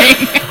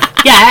anything.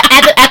 Yeah,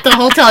 at the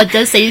hotel it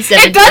does say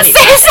 $7.25. It does say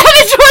 $7.25.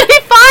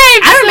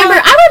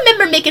 I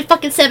remember making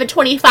fucking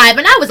 $7.25,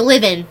 and I was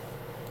living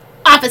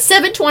off of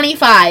 $7.25.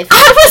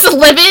 I was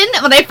living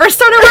when I first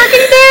started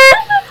working there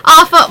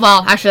off of.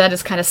 Well, actually, that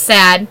is kind of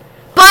sad.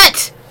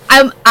 But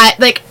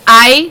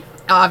I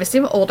obviously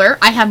I'm older.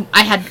 I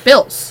had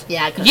bills.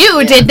 Yeah.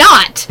 You did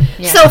not.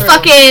 Yeah, so true.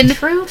 fucking.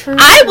 True.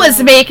 I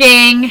was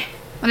making,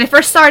 when I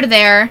first started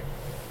there,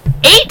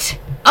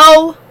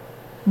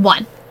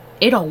 801.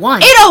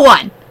 801.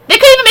 801. They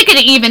couldn't even make it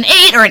an even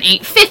 8 or an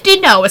 850.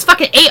 No, it was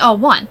fucking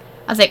 801.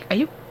 I was like, are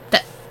you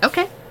that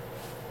okay?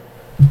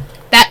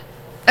 That,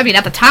 I mean,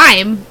 at the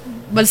time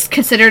was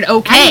considered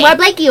okay. I'm more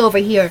Blakey over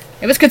here.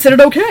 It was considered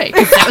okay.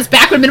 'Cause that was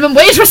back when minimum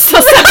wage was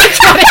still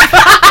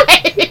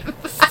 $7.25.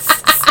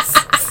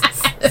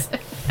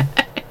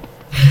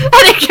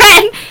 And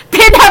again,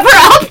 they never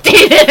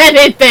updated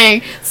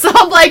anything. So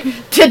I'm like,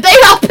 did they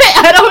up it?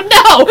 I don't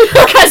know.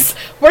 Because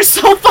we're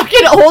so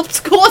fucking old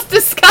school, it's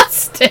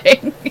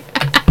disgusting.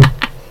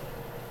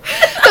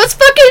 Those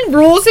fucking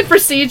rules and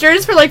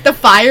procedures for like the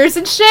fires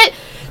and shit,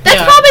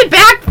 that's probably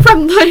back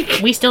from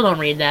like... We still don't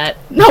read that.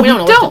 No, we don't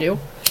know what to do.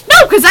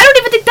 No, because I don't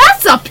even think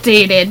that's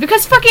updated.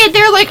 Because fucking,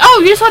 they're like,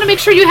 oh, you just want to make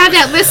sure you have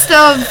that list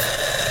of...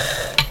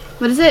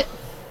 What is it?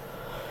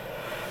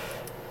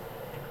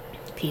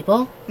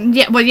 People?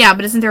 Yeah, well, yeah,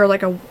 but isn't there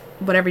like a...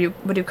 What do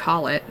you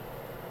call it?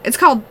 It's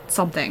called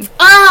something.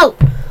 Oh!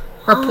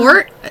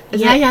 Report?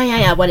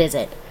 Yeah. What is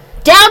it?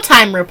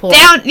 Downtime report.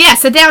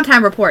 Yes, the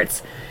downtime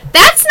reports.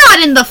 That's not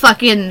in the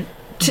fucking...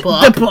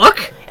 Book. The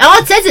book. All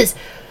it says is...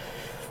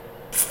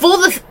 Pull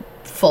the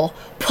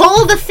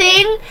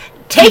thing,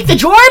 take the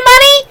drawer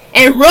money,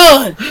 and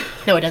run.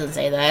 No, it doesn't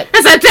say that.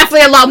 That's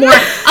definitely a lot more.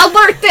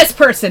 Alert this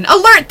person.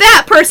 Alert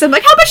that person.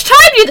 Like, how much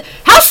time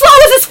how slow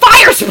is this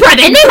fire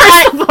spreading? And they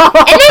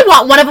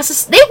want one of us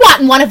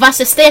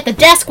to stay at the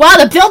desk while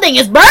the building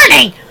is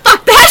burning.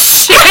 Fuck that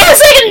shit. I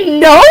was like,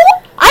 no,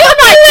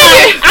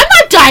 I'm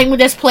not dying with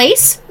this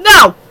place.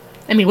 No.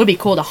 I mean, it would be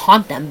cool to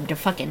haunt them, to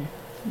fucking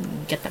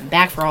get them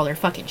back for all their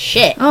fucking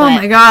shit. Oh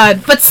my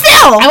god. But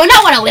still, I would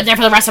not want to live there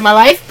for the rest of my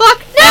life.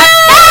 Fuck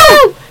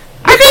no!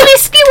 Our baby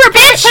skewer,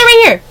 bitch! Put it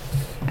right here.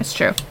 That's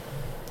true.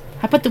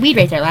 I put the weed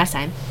right there last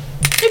time.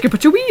 You can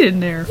put your weed in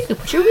there. You can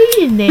put your weed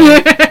in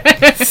there.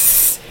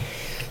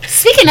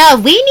 Speaking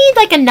of, we need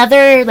like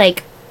another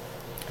like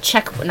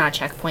not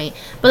checkpoint,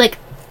 but like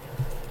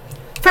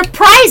for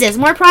prizes,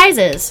 more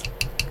prizes.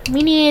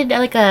 We need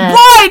like a.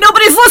 Why?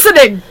 Nobody's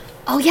listening.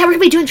 Oh yeah, we're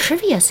gonna be doing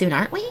trivia soon,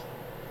 aren't we?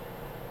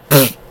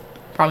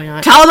 Probably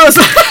not. Tell those.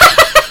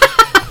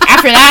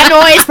 After that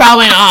noise,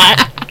 probably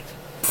not.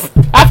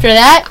 After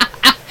that,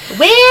 no,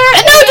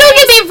 don't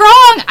get me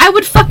wrong. I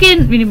would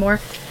fucking. We need more.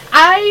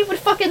 I would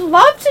fucking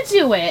love to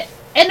do it,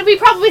 and we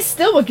probably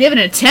still will give it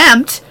an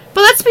attempt.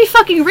 But let's be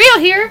fucking real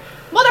here,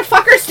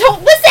 motherfuckers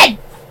don't listen.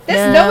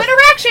 There's no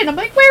interaction. I'm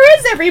like, where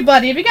is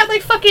everybody? We got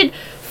like fucking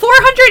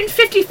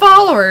 450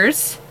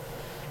 followers,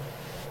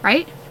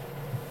 right?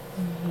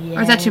 Yeah.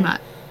 Or is that too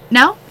much?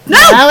 No,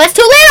 that's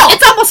too little.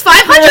 It's almost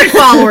 500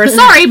 followers.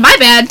 Sorry, my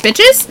bad,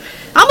 bitches.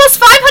 Almost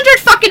 500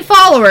 fucking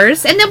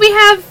followers, and then we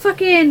have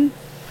fucking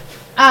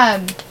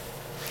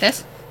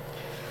this.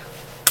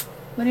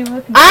 What are you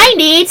looking at? I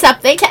need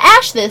something to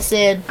ash this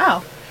in.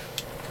 Oh,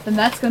 then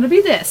that's gonna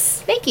be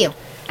this. Thank you.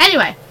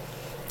 Anyway,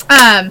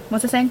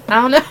 what's it saying?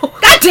 I don't know.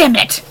 God damn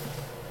it!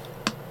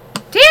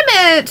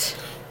 Damn it!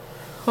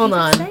 Hold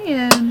on.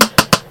 Saying?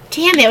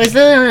 Damn it! It was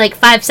literally like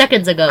 5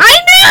 seconds ago. I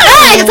know.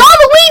 Guys, it's all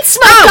the weed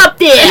smoke up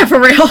there. Yeah, for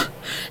real.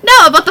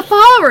 No, about the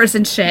followers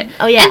and shit.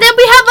 Oh yeah. And then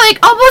we have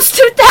like almost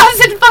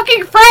 2,000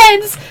 fucking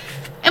friends,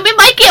 and we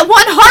might get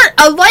one heart,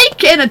 a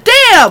like, and a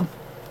damn.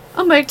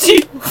 I'm like,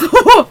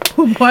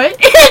 what?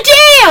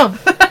 Damn.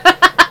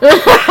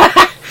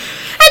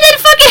 And then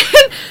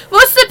fucking,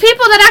 most of the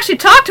people that actually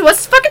talk to us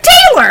is fucking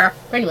Taylor.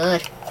 Pretty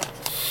much.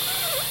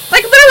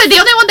 Like, literally, the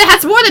only one that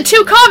has more than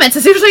 2 comments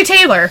is usually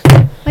Taylor.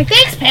 Like,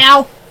 thanks,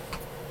 pal.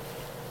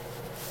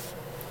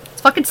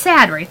 It's fucking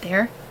sad right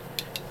there.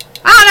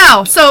 I don't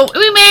know. So,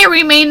 we may or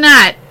we may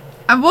not.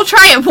 We'll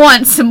try it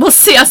once, and we'll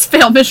see us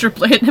fail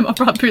miserably, and then we'll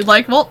probably be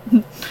like, well,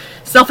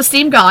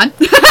 self-esteem gone.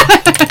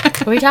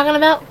 What were we talking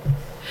about?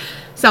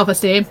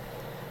 Self-esteem.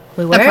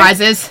 We were? The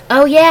prizes.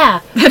 Oh,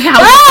 yeah. And how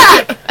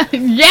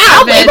yeah,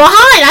 I'll be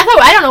behind.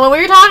 I don't know what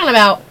we were talking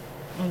about.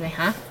 Okay,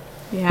 huh?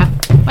 Yeah.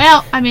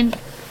 Well, I mean,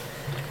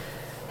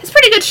 it's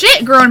pretty good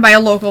shit growing by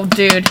a local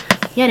dude.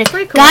 Yeah, it's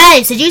pretty cool.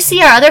 Guys, did you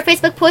see our other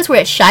Facebook post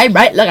where it shined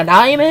bright like a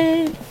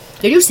diamond?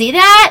 Did you see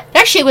that?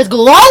 That shit was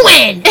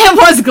glowing. It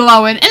was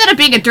glowing. Ended up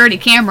being a dirty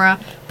camera,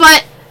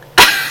 but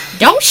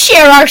don't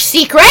share our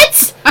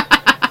secrets. They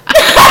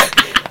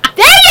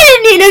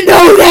didn't need to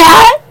know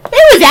that.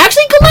 It was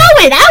actually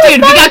glowing.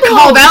 Dude, we got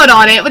called out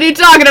on it. What are you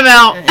talking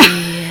about?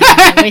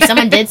 Wait,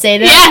 someone did say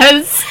that?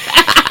 Yes.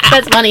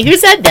 That's funny. Who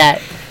said that?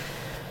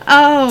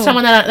 Oh.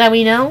 Someone that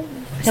we know?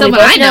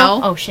 Someone I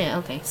know. Oh, shit.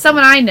 Okay.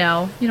 Someone I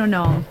know. You don't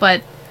know him.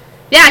 But,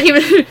 yeah,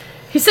 he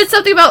said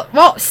something about,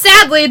 well,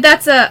 sadly,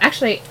 that's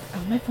actually,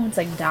 oh, my phone's,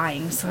 like,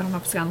 dying, so I don't know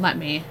if it's going to let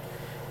me.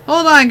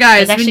 Hold on,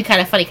 guys. It's actually kind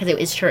of funny because it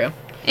is true.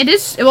 It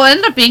is. Well, it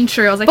ended up being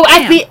true. I was like, but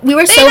damn. we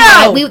were so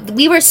high.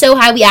 We were so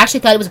high. We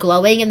actually thought it was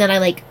glowing, and then I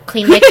like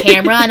cleaned my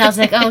camera, and I was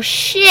like, oh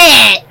shit!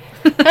 I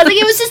was like,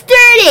 it was just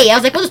dirty. I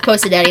was like, we'll just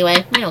post it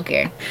anyway. We don't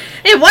care.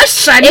 It was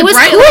shining. It was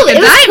bright cool. like a It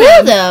was diamond.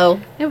 cool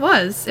though. It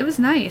was. It was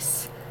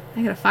nice.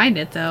 I gotta find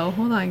it, though.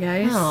 Hold on,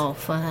 guys. Oh,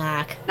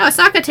 fuck. No, it's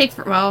not gonna take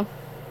well,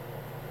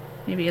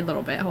 maybe a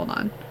little bit. Hold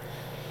on.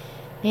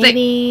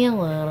 Maybe a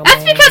little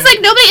That's bit. because, like,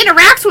 nobody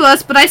interacts with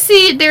us, but I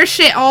see their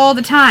shit all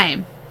the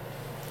time.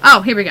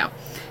 Oh, here we go.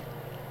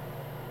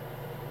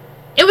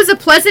 It was a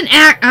pleasant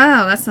act.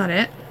 Oh, that's not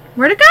it.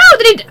 Where'd it go?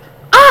 Did he...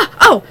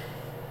 Oh!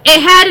 It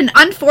had an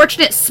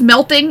unfortunate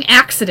smelting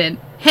accident.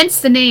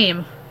 Hence the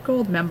name.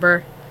 Gold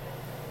member.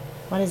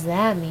 What does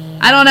that mean?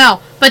 I don't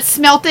know. But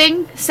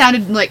smelting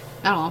sounded like,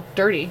 I don't know,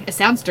 dirty. It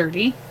sounds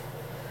dirty.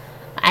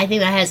 I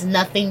think that has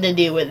nothing to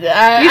do with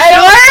that. You sure?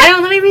 I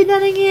don't. Let me read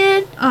that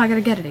again. Oh, I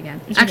gotta get it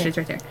again. Actually, it's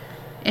right there.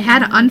 It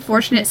had an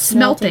unfortunate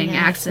smelting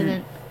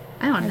accident.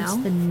 I don't know.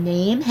 Hence the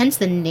name? Hence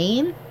the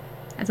name?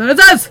 That's what it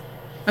says.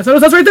 That's what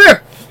it says right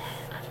there.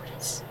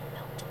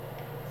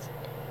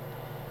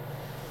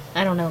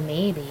 I don't know,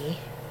 maybe.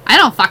 I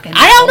don't fucking know.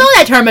 I don't know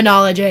that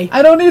terminology.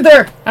 I don't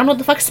either. I don't know what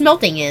the fuck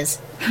smelting is.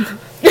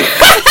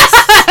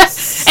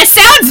 It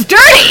sounds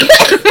dirty!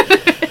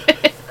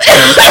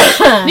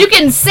 You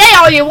can say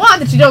all you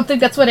want that you don't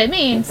think that's what it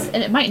means,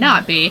 and it might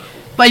not be.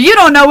 But you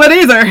don't know it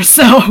either,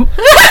 so... I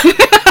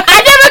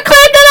never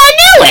claimed that I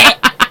knew it!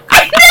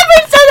 I never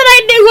said that I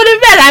knew what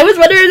it meant. I was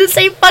wondering the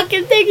same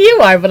fucking thing you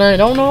are, but I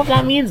don't know if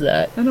that means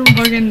that. I don't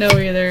fucking know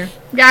either.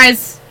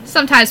 Guys,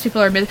 sometimes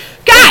people are... Guys,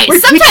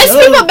 sometimes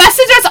people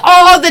message us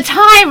all the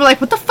time. We're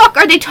like, what the fuck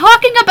are they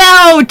talking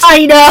about?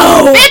 I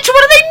know! Bitch,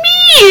 what do they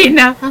mean?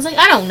 I was like,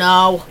 I don't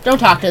know. Don't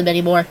talk to them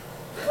anymore.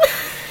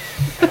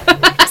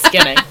 Just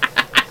kidding.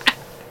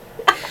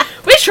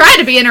 We try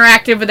to be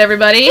interactive with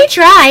everybody. We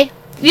try.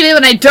 Even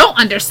when I don't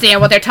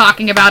understand what they're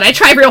talking about, I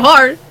try real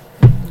hard.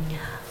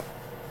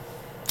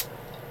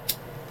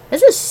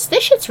 This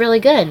shit's really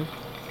good.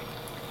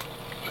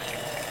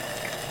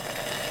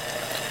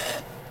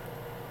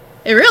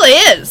 It really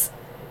is.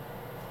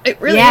 It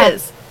really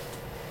is.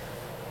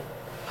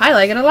 I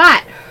like it a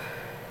lot.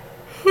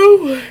 Oh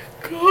my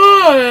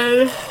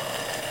god.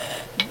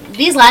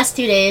 These last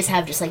 2 days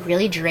have just like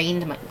really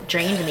drained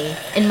me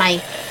in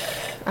my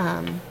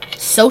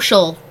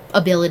social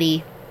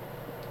ability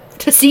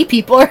to see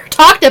people or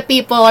talk to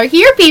people or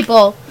hear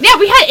people. Yeah,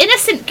 we had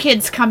innocent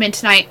kids come in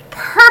tonight,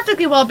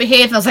 perfectly well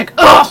behaved, and I was like,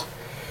 ugh,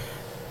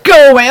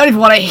 go away. I don't even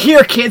want to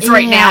hear kids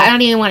right now. I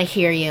don't even want to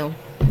hear you.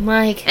 I'm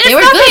like, and they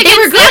were good. They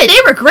were good. They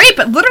were great,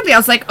 but literally I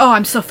was like, oh,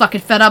 I'm so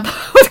fucking fed up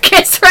with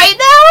kids right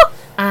now.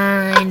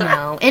 I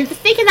know. And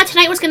thinking that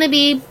tonight was going to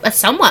be a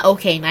somewhat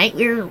okay night,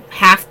 we were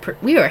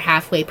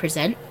halfway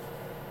present.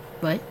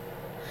 What?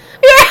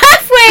 We were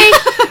halfway.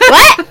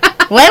 What?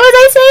 What was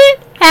I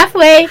saying?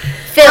 Halfway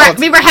filled.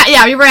 We were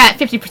at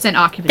 50%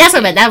 occupancy. That's what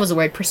I meant. That was the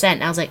word,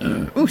 percent. I was like,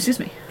 ooh, excuse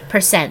me.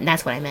 Percent.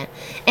 That's what I meant.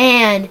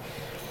 And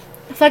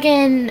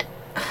fucking,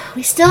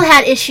 we still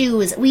had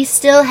issues.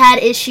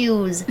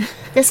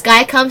 This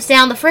guy comes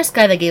down. The first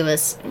guy that gave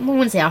us, I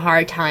wouldn't say a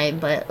hard time,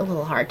 but a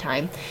little hard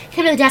time,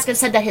 came to the desk and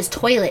said that his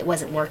toilet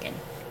wasn't working.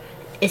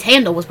 His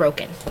handle was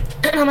broken.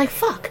 And I'm like,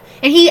 fuck.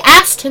 And he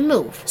asked to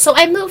move. So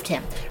I moved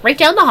him right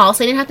down the hall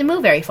so he didn't have to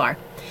move very far.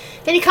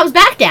 Then he comes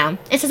back down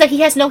and says that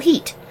he has no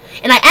heat.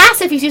 And I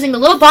asked if he's using the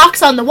little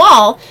box on the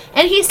wall,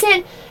 and he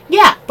said,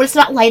 yeah, but it's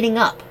not lighting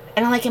up.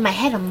 And I'm like, in my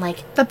head, I'm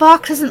like, the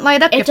box doesn't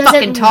light up, it you doesn't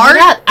fucking tard.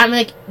 light up. I'm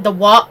like, the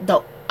wall,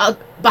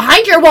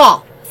 behind your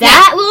wall,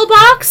 that little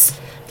box?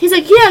 He's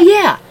like,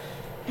 yeah.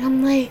 And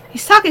I'm like,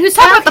 Who's talking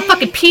about the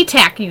fucking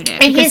PTAC unit?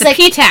 And he's the like,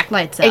 PTAC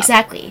lights up.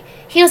 Exactly.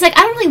 He was like,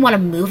 I don't really want to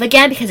move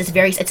again because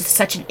it's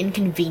such an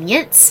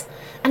inconvenience.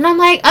 And I'm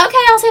like,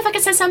 okay, I'll see if I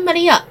can set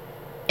somebody up.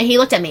 And he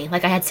looked at me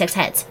like I had 6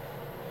 heads.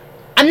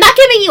 I'm not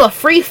giving you a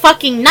free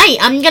fucking night.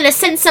 I'm going to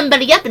send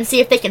somebody up and see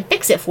if they can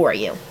fix it for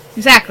you.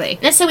 Exactly.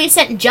 And so we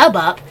sent Jub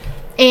up,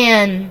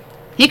 and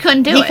he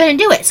couldn't do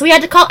it. So we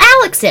had to call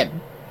Alex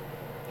in.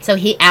 So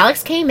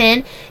Alex came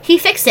in. He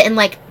fixed it in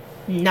like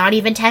not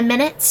even 10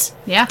 minutes.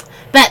 Yeah.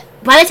 But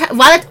by the time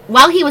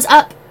while he was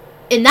up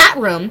in that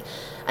room,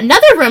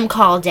 another room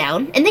called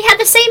down, and they had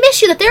the same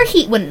issue that their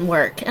heat wouldn't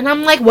work. And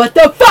I'm like, what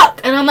the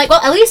fuck? And I'm like,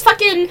 well, at least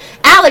fucking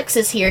Alex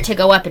is here to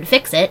go up and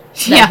fix it.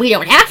 So we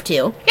don't have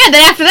to. Yeah,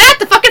 then after that,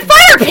 the fucking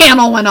fire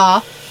panel went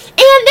off.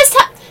 And this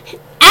time,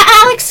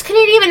 Alex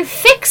couldn't even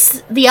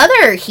fix the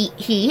other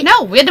heat.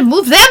 No, we had to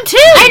move them too.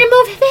 I had to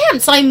move him.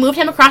 So I moved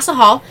him across the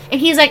hall,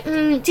 and he's like,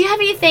 do you have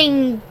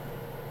anything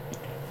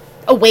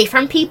away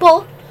from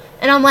people?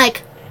 And I'm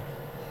like,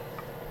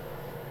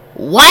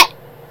 what?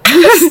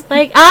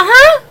 Like,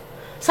 uh-huh.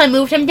 So I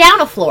moved him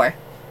down a floor.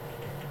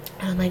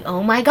 And I'm like,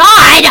 oh my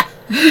god!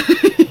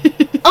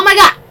 Oh my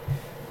god!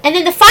 And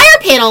then the fire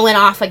panel went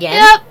off again.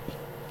 Yep.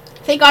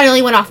 Thank god it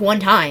only went off one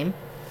time.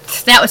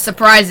 That was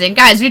surprising.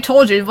 Guys, we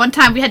told you, one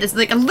time we had to,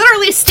 like,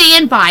 literally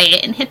stand by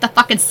it and hit the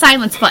fucking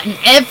silence button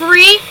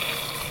every,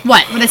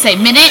 what did I say,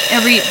 minute?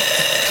 Every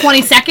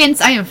 20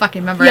 seconds? I don't even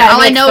fucking remember. Yeah, all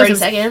like I know 30 is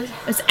seconds.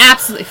 It was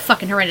absolutely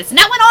fucking horrendous. And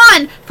that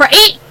went on for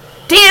 8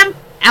 damn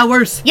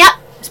hours. Yep.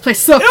 This place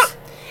sucks.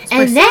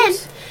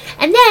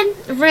 And then,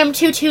 room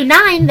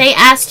 229, they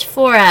asked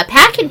for a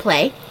pack and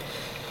play.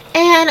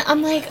 And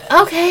I'm like,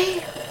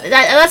 okay,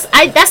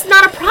 That's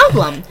not a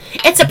problem.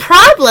 It's a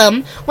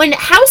problem when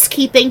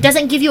housekeeping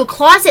doesn't give you a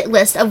closet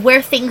list of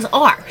where things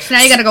are. So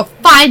now you gotta go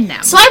find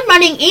them. So I'm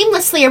running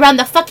aimlessly around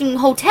the fucking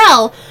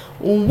hotel,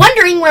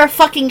 wondering where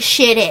fucking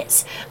shit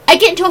is. I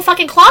get into a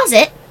fucking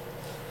closet,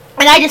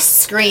 and I just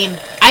scream.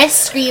 I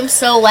scream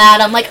so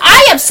loud. I'm like,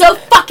 I am so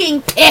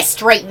fucking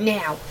pissed right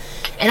now.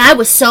 And I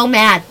was so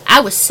mad.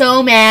 I was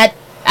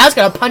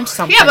gonna punch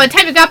something. Yeah, by the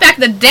time you got back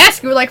to the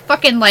desk, you were like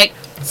fucking like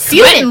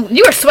sweating.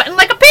 You were sweating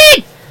like a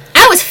pig.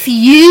 I was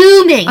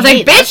fuming. I was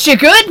like, bitch, you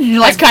good? And you're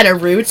that's kind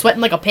of rude,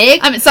 sweating like a pig.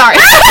 I mean, sorry.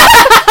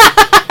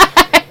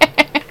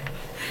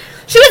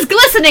 She was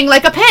glistening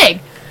like a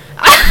pig.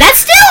 That's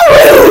still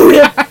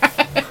rude.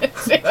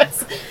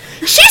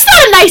 She's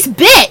not a nice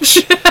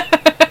bitch.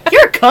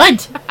 You're a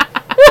cunt.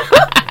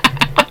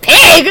 A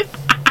pig?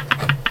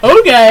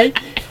 Okay.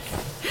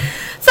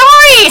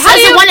 Sorry! How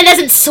the one that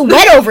doesn't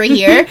sweat over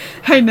here?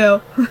 I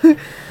know.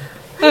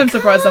 I'm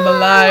surprised I'm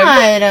alive.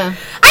 God.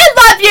 I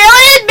love you!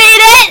 I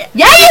admit it!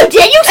 Yeah, you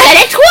did! You said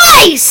it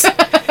twice!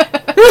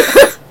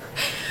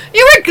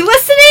 You were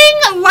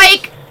glistening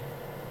like...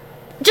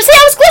 Just say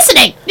I was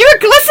glistening! You were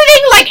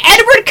glistening like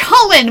Edward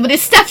Cullen when he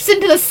steps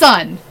into the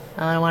sun.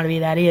 I don't want to be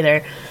that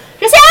either.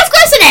 Just say I was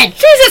glistening!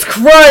 Jesus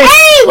Christ!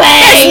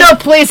 Anyway! There's no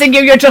pleasing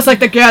you, you're just like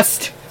the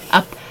guest.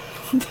 I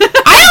don't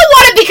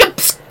want to become...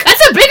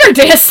 That's a bigger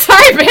diss.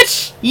 Sorry,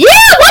 bitch. Yeah,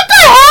 what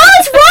the hell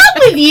is wrong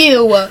with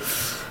you? We're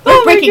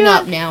Oh breaking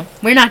up now.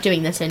 We're not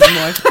doing this anymore.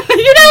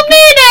 You don't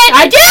mean it!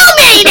 I do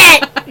mean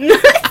it!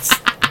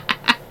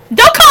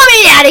 Don't call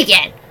me that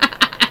again.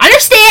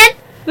 Understand?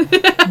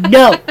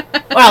 No.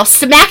 Or I'll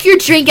smack your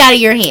drink out of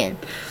your hand.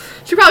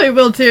 She probably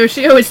will too.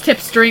 She always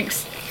tips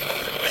drinks.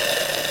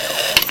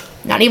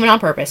 Not even on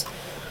purpose.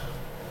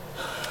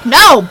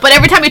 No, but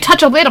every time you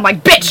touch a lid, I'm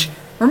like, bitch!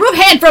 Remove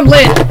hand from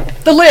lid!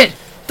 The lid!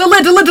 The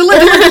lid, the lid, the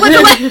lid, the lid, the lid,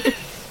 the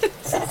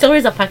lid! Still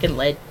is a fucking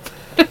lid.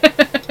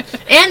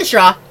 And the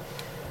straw.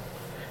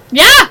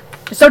 Yeah!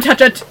 Just don't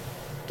touch it.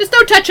 Just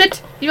don't touch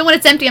it. Even when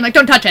it's empty, I'm like,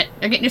 don't touch it.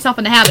 You're getting yourself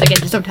in the habit again.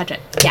 Just don't touch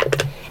it. Yeah.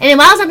 And then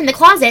while I was up in the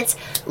closets,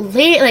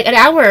 like an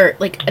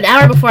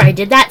hour before I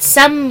did that,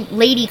 some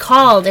lady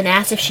called and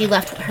asked if she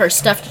left her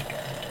stuffed,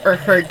 or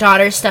her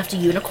daughter's stuffed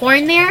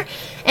unicorn there.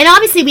 And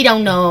obviously we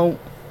don't know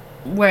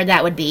where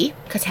that would be,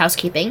 because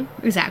housekeeping.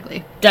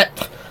 Exactly.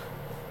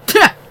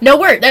 No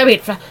word. I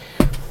mean, I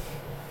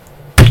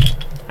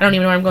don't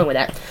even know where I'm going with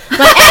that.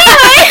 But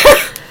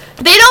anyway...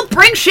 They don't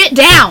bring shit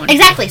down.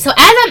 Exactly. So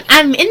as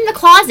I'm in the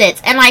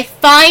closets and I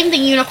find the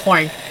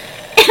unicorn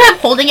and I'm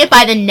holding it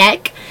by the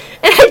neck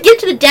and I get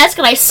to the desk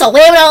and I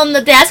slam it on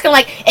the desk and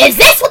I'm like, is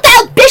this what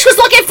that bitch was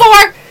looking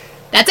for?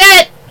 That's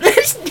it.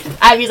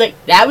 I was like,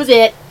 that was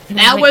it.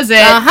 That was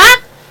it.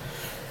 Uh-huh.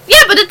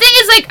 Yeah, but the thing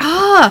is like,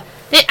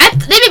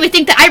 they made me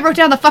think that I wrote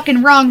down the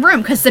fucking wrong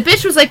room because the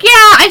bitch was like, yeah,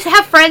 I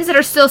have friends that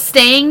are still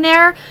staying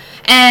there.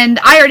 And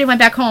I already went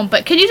back home,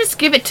 but can you just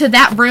give it to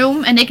that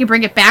room and they can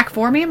bring it back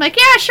for me? I'm like,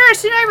 yeah, sure.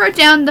 So I wrote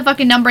down the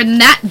fucking number, and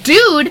that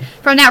dude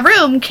from that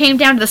room came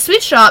down to the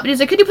sweet shop, and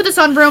he's like, could you put this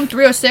on room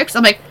 306?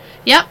 I'm like,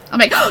 yep. I'm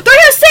like, oh,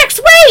 306,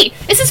 wait!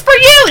 This is for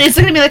you! And he's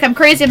looking at me like I'm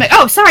crazy. I'm like,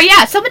 oh, sorry,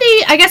 yeah,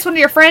 somebody, I guess one of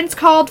your friends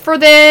called for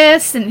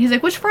this. And he's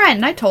like, which friend?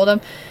 And I told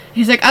him.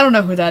 He's like, I don't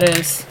know who that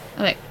is.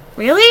 I'm like,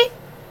 really?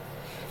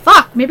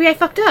 Fuck, maybe I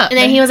fucked up. And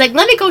then he was like,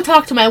 let me go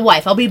talk to my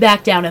wife. I'll be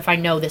back down if I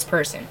know this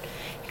person.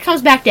 He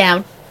comes back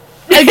down.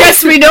 I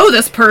guess we know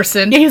this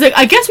person. Yeah, he was like,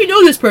 I guess we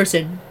know this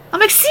person. I'm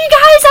like, see,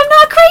 guys, I'm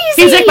not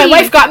crazy. He's like, my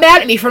wife got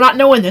mad at me for not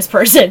knowing this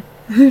person.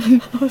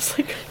 I was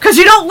like, because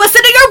you don't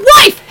listen to your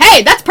wife.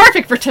 Hey, that's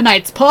perfect for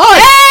tonight's pod.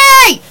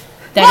 Hey!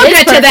 We'll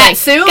get to that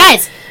soon.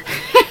 Guys,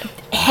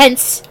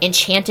 hence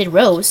Enchanted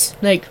Rose.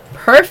 Like,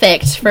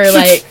 perfect for,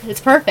 like,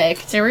 it's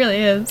perfect. It really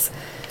is.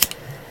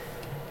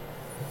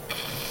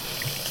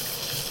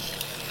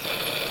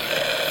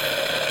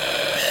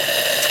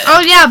 Oh,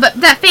 yeah, but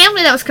that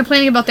family that was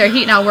complaining about their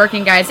heat not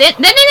working, guys, then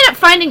they ended up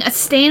finding a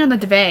stain on the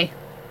duvet.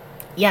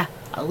 Yeah,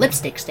 a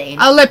lipstick stain.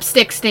 A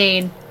lipstick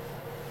stain.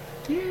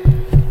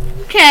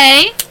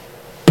 Okay.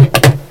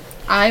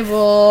 I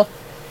will...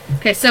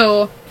 Okay,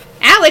 so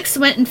Alex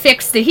went and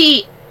fixed the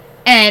heat,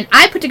 and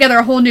I put together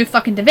a whole new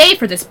fucking duvet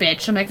for this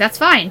bitch. I'm like, that's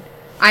fine.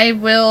 I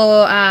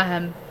will,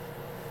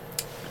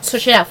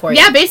 switch it out for you.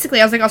 Yeah, basically,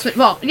 I was like, I'll switch...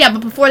 Well, yeah,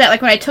 but before that,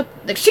 like, when I took...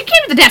 Like, she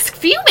came to the desk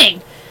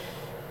fuming.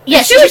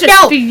 Yeah, she was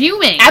just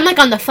fuming. I'm like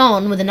on the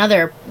phone with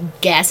another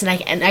guest, and I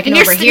can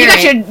overhear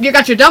it. You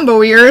got your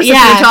Dumbo ears. Yeah,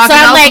 you're talking,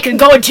 so I'm like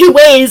going two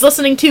ways,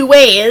 listening two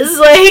ways,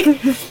 like,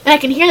 and I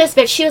can hear this.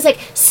 But she was like,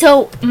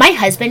 "So my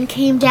husband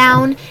came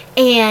down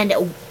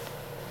and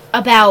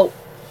about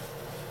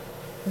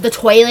the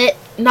toilet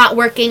not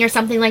working or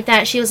something like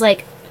that." She was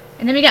like,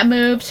 and then we got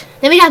moved.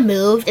 and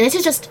this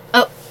is just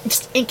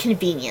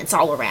inconvenience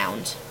all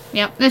around.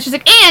 Yep. And then she's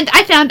like, and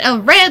I found a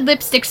red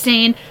lipstick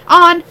stain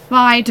on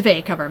my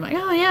duvet cover. I'm like,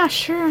 oh, yeah,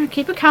 sure.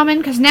 Keep it coming,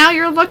 because now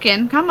you're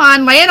looking. Come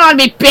on, lay it on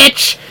me,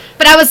 bitch.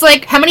 But I was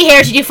like, how many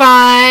hairs did you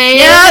find?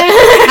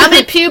 Yep. How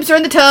many pubes are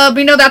in the tub?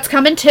 We know that's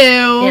coming, too.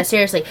 Yeah,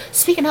 seriously.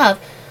 Speaking of,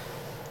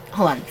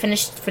 hold on.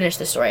 Finish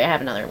the story. I have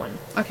another one.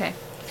 Okay.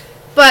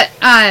 But,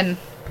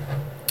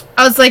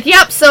 I was like,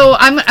 yep. So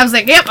I was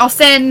like, yep. I'll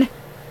send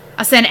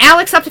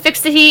Alex up to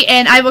fix the heat,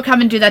 and I will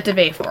come and do that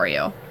duvet for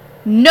you.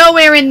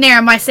 Nowhere in there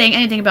am I saying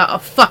anything about a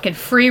fucking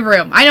free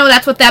room. I know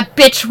that's what that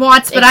bitch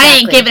wants, but I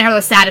ain't giving her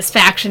the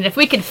satisfaction. If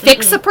we can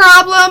fix a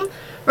problem,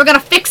 we're gonna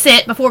fix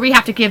it before we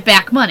have to give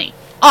back money.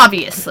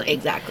 Obviously.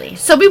 Exactly.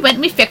 So we went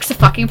and we fixed the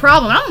fucking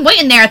problem. And I'm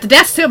waiting there at the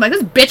desk, too. I'm like,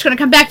 this bitch gonna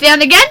come back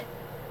down again?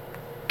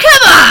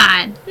 Come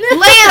on! Lay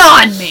it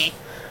on me!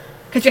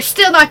 Because you're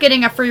still not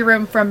getting a free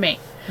room from me.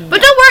 No.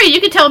 But don't worry,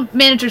 you can tell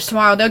managers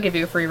tomorrow they'll give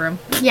you a free room.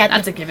 Yeah,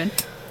 that's a given.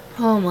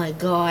 Oh my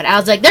god. I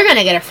was like, they're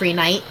gonna get a free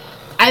night.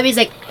 I was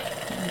like,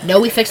 no,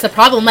 we fixed the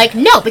problem. I'm like,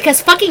 no, because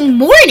fucking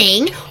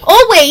Morning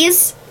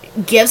always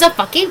gives a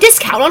fucking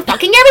discount on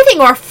fucking everything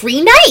or a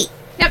free night.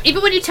 Yep,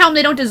 even when you tell them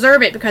they don't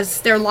deserve it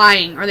because they're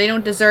lying, or they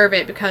don't deserve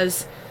it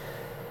because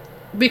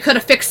we could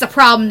have fixed the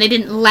problem, they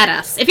didn't let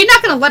us. If you're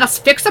not going to let us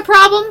fix a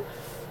problem,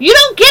 you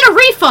don't get a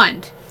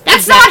refund.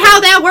 That's not how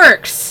that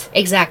works.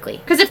 Exactly.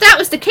 Because if that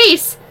was the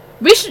case,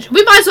 we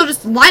might as well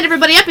just line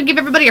everybody up and give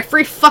everybody a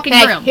free fucking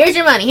room. Here's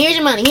your money. Here's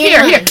your money. Here's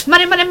your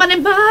money. Money.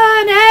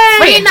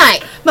 Free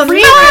night.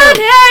 Free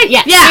money.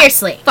 Yeah,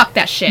 seriously. Fuck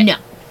that shit. No.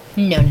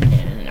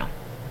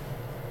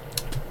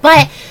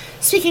 But,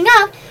 speaking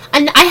of,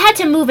 and I had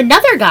to move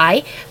another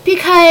guy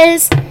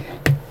because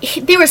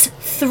there was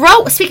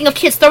speaking of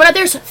kids throwing up,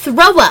 there's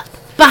throw up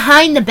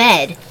behind the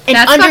bed and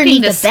that's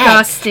underneath the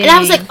disgusting. bed. And I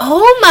was like,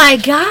 oh my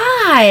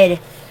god.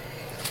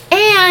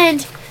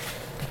 And,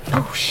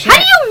 oh shit. How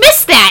do you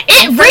miss that?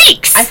 It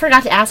reeks. I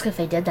forgot to ask if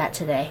they did that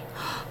today.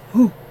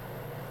 Ooh.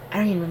 I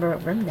don't even remember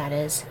what room that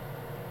is.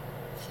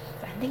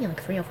 I think I'm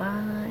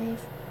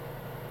 305.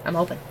 I'm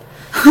hoping.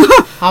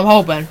 I'm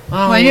hoping.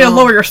 Well, you need to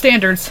lower your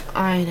standards.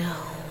 I know.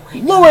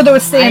 Lower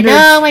those standards.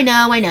 I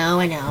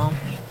know.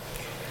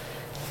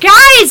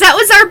 Guys, that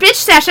was our bitch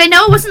stash. I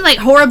know it wasn't, like,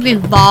 horribly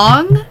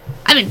long.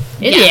 I mean,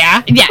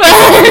 yeah. But,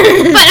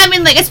 I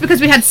mean, like, it's because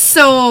we had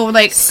so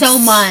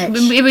much.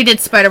 We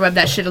did spiderweb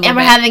that shit a little bit. And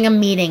we're having a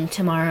meeting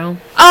tomorrow.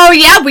 Oh,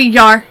 yeah, we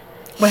are.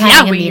 We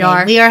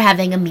are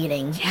having a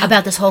meeting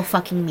about this whole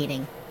fucking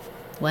meeting.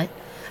 What?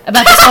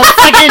 About this whole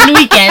fucking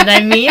weekend,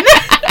 I mean.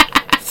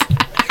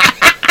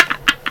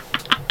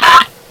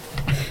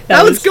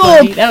 That was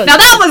gold. That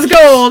was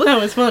gold. That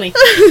was funny.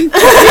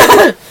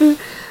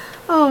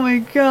 Oh my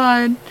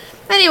god.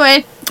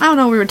 Anyway, I don't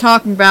know what we were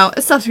talking about.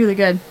 This stuff's really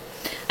good.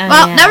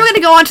 Now we're going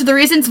to go on to the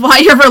reasons why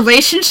your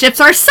relationships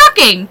are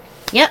sucking.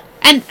 Yep.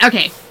 And,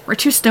 okay, we're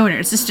two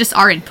stoners. It's just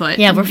our input.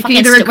 Yeah, we're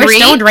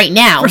stoned right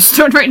now. We're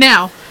stoned right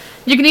now.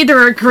 You can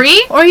either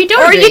agree or you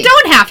don't you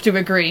don't have to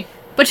agree.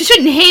 But you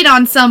shouldn't hate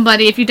on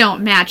somebody if you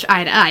don't match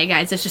eye to eye,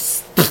 guys. It's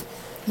just...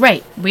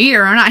 Right. We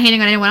are not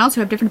hating on anyone else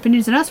who have different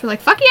opinions than us. We're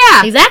like, fuck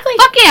yeah. Exactly.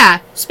 Fuck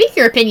yeah. Speak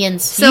your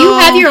opinions. So, you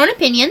have your own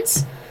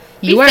opinions.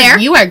 You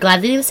are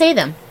glad to say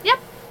them. Yep.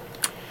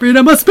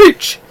 Freedom of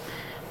speech.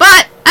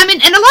 But, I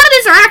mean, and a lot of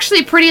these are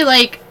actually pretty,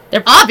 like,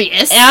 they're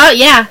obvious. Oh,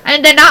 yeah.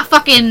 And they're not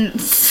fucking...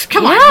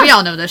 Come on, we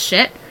all know this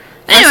shit.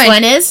 Anyway. This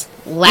one is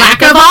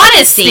lack of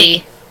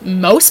honesty.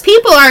 Most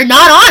people are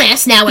not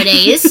honest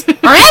nowadays. Or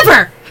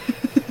ever.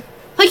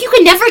 Like, you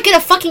can never get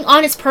a fucking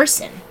honest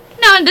person.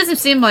 No, it doesn't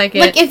seem like it.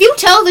 Like, if you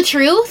tell the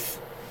truth,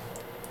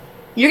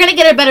 you're gonna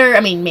get a better... I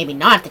mean, maybe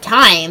not at the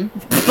time,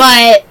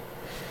 but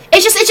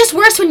it's just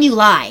worse when you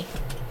lie.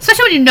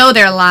 Especially when you know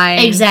they're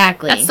lying.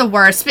 Exactly. That's the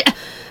worst.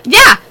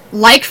 Yeah,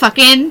 like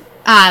fucking,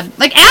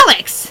 like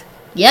Alex.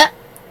 Yep.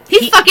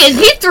 He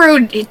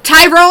threw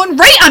Tyrone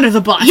right under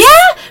the bus.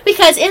 Yeah,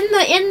 because in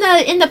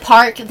the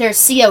park, there's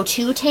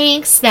CO2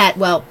 tanks that,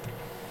 well...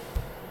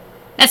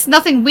 That's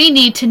nothing we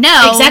need to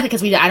know. Exactly,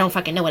 because I don't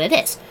fucking know what it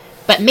is.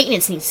 But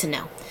maintenance needs to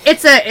know.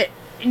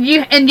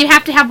 You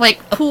have to have,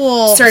 like,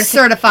 pool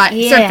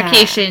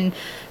certification,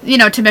 you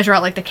know, to measure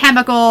out, like, the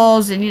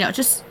chemicals and, you know,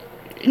 just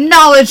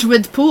knowledge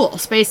with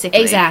pools,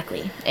 basically.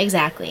 Exactly.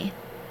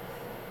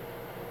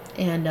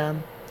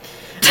 And,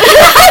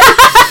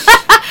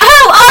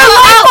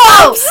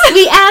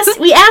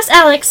 We asked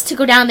Alex to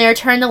go down there,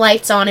 turn the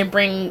lights on, and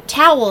bring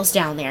towels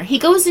down there. He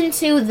goes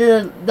into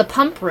the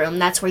pump room,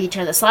 that's where you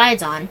turn the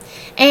slides on,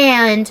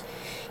 and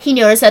he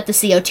noticed that the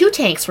CO2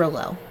 tanks were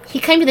low. He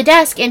came to the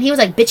desk, and he was,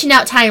 like, bitching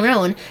out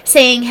Tyrone,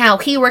 saying how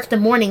he worked the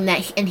morning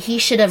and he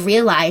should have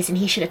realized, and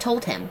he should have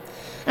told him.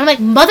 And I'm like,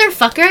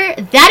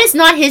 motherfucker, that is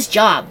not his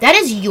job. That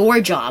is your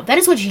job. That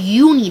is what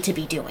you need to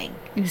be doing.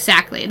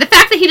 Exactly. The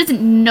fact that he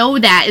doesn't know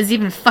that is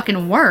even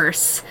fucking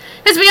worse.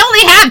 Because we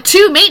only have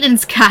 2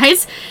 maintenance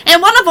guys, and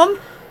one of them,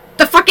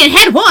 the fucking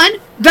head one,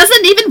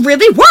 doesn't even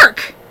really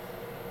work.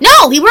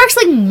 No, he works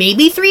like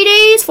maybe 3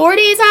 days, 4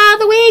 days out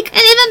of the week.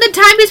 And even the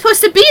time he's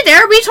supposed to be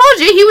there, we told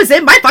you he was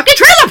in my fucking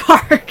trailer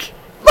park.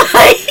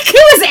 Like, he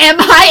was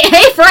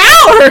MIA for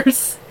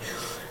hours.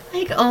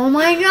 Like, oh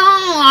my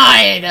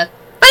god.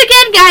 But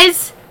again,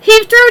 guys,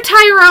 he threw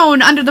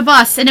Tyrone under the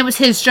bus, and it was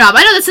his job.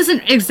 I know this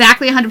isn't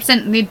exactly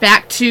 100% lead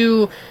back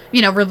to,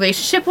 you know,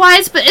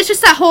 relationship-wise, but it's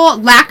just that whole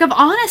lack of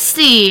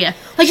honesty.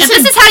 Like, if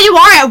this is how you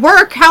are at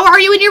work, how are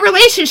you in your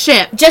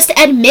relationship? Just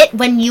admit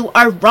when you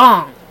are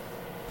wrong.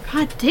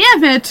 God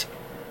damn it.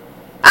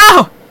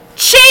 Oh,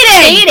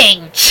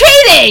 Cheating!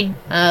 Cheating!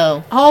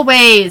 Oh.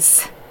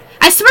 Always.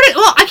 I swear to...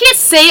 Well, I can't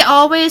say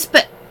always,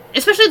 but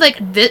especially,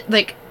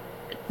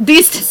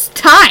 these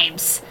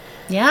times.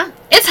 Yeah?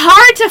 It's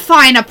hard to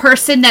find a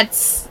person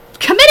that's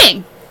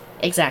committing.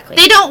 Exactly.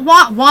 They don't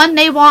want one,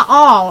 they want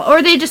all.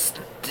 Or they just...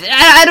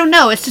 I don't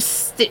know. It's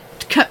just...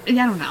 I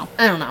don't know.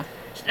 I don't know.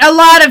 A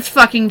lot of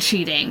fucking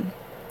cheating.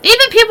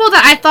 Even people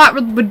that I thought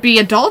would be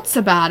adults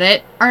about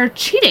it are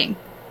cheating.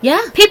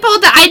 Yeah. People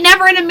that I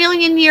never in a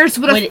million years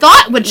would have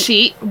thought would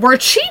cheat were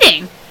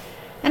cheating.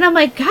 And I'm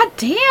like, God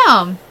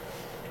damn.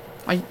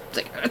 How many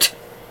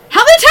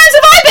times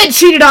have I been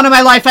cheated on in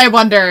my life, I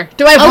wonder?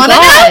 Do I want to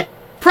know?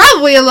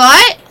 Probably a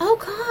lot. Oh,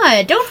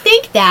 God. Don't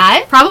think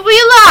that. Probably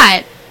a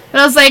lot.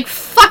 But I was like,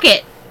 fuck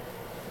it.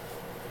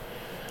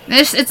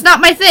 It's not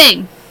my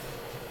thing.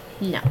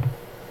 No.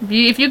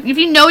 If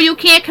you know you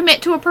can't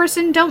commit to a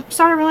person, don't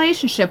start a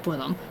relationship with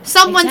them.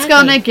 Someone's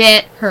gonna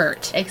get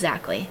hurt.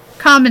 Exactly.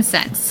 Common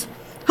sense.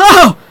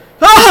 Oh!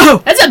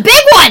 That's a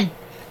big one!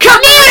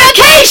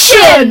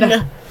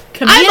 Communication!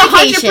 I'm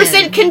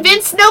 100%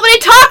 convinced nobody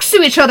talks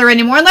to each other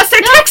anymore unless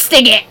they're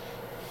texting it.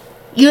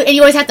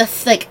 You always have to,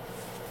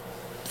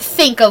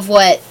 think of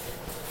what...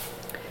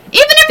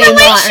 Even in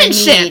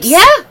relationships.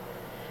 Yeah.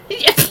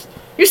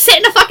 You sit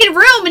in a fucking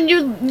room and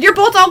you're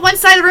both on one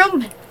side of the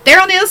room,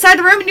 they're on the other side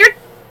of the room, and you're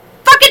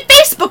fucking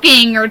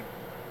Facebooking or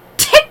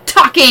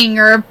TikToking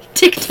or...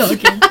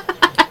 TikToking.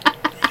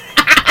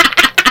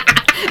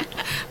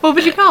 What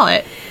would you call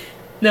it?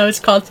 No, it's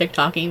called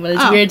TikToking, but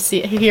it's weird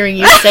hearing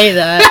you say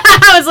that.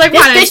 I was like,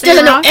 this bitch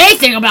doesn't know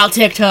anything about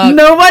TikTok.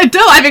 No, I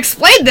don't. I've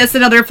explained this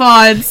in other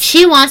pods.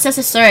 She wants us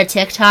to start a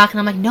TikTok, and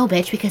I'm like, no,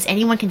 bitch, because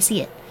anyone can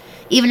see it.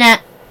 Even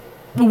at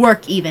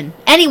work, even.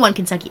 Anyone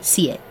can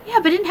see it. Yeah,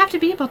 but it didn't have to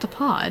be about the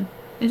pod.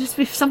 It'd just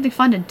be something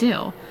fun to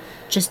do.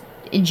 Just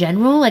in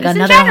general? Like just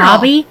another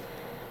hobby?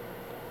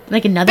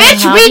 Like another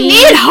bitch, hobby? we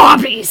need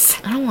hobbies!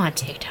 I don't want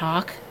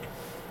TikTok.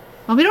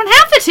 Well, we don't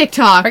have the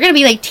TikTok. We're gonna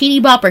be like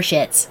teeny bopper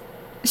shits.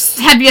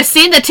 Have you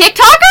seen the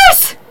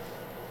TikTokers?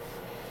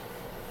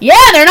 Yeah,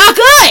 they're not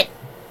good!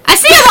 I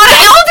see a lot of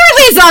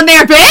elderlies on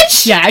there,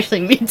 bitch! Yeah,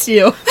 actually, me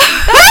too.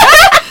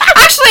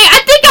 Actually,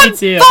 I think I'm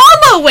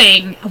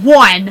following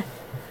one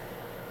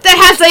that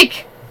has,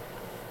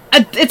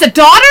 it's a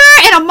daughter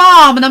and a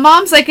mom, and the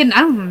mom's I don't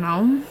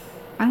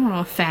want to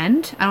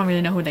offend. I don't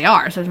really know who they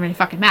are, so it doesn't really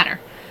fucking matter.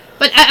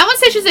 But I want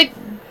to say she's,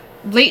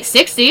 late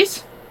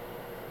 60s.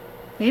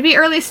 Maybe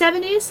early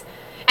 70s.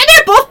 And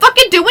they're both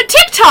fucking doing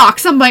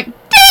TikToks. I'm like,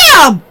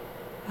 damn!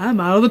 I'm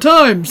out of the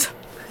times.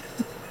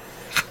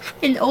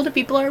 And older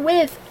people are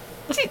with.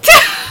 How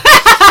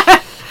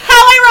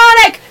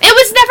ironic! It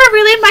was never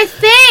really my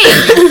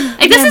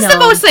thing. This is the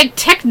most,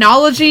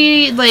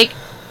 technology,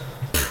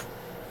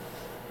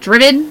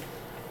 driven.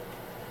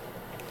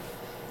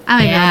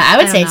 I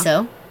would say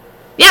so.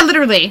 Yeah,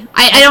 literally.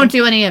 I don't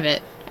do any of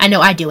it. I know,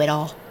 I do it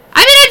all.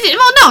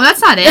 No,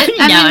 that's not it.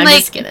 I'm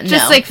just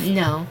kidding.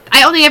 No.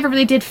 I only ever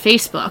really did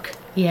Facebook.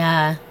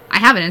 Yeah. I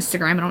have an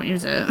Instagram. I don't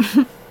use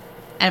it.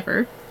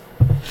 Ever.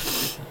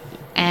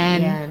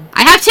 And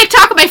I have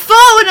TikTok on my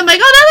phone. I'm like,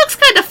 oh, that looks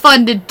kind of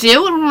fun to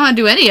do. I don't want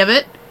to do any of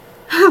it.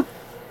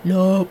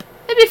 Nope.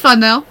 It'd be fun,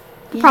 though.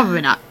 Yeah.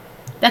 Probably not.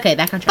 Okay,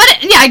 back on track.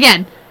 But,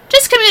 again,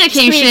 just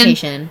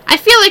communication. I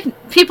feel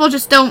like people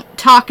just don't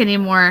talk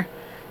anymore.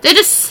 They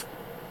just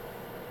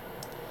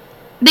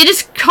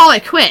call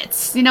it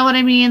quits. You know what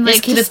I mean?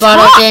 Just keep it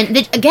bottled in.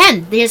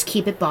 They just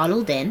keep it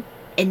bottled in,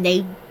 and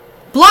they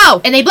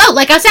blow.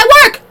 Like us at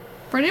work.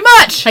 Pretty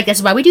much. This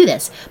is why we do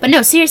this. But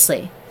no,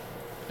 seriously.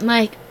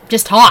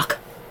 Just talk.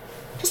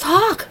 Just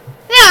talk.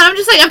 Yeah, and I'm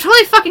just I'm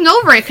totally fucking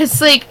over it, because,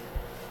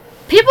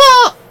 people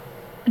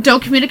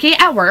don't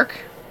communicate at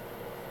work.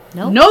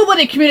 Nope.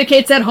 Nobody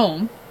communicates at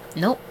home.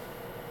 Nope.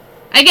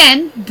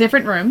 Again,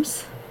 different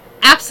rooms.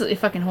 Absolutely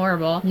fucking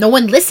horrible. No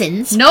one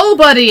listens.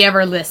 Nobody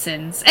ever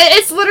listens.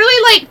 It's literally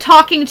like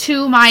talking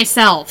to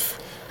myself.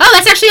 Oh,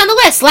 that's actually on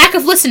the list. Lack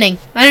of listening.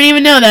 I didn't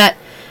even know that.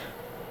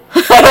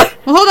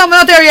 Well, hold on, we're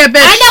not there yet,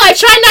 bitch. I know, I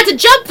tried not to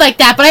jump like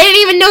that, but I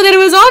didn't even know that it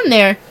was on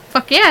there.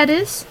 Fuck yeah, it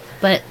is.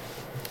 But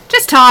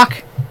just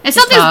talk. If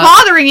something's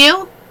bothering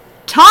you,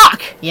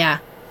 talk. Yeah.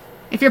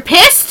 If you're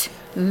pissed,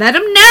 let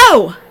them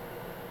know.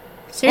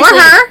 Seriously.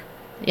 Or her.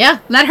 Yeah.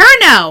 Let her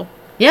know.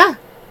 Yeah.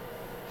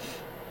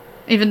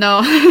 Even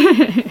though...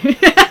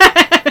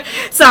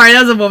 Sorry,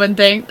 that was a woman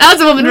thing. That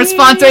was a woman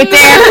response right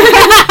there.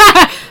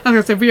 I'm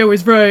gonna say we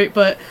always right,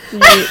 but...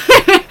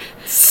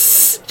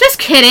 Just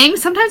kidding.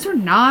 Sometimes we're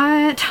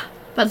not.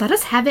 But let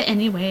us have it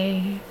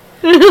anyway.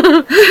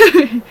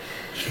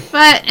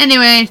 But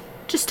anyway,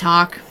 just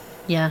talk.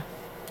 Yeah.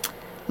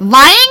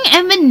 Lying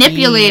and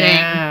manipulating.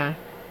 Yeah.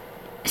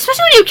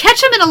 Especially when you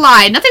catch them in a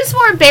lie. Nothing's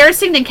more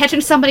embarrassing than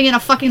catching somebody in a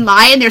fucking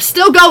lie and they're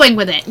still going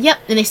with it. Yep,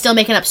 and they still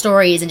making up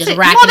stories and just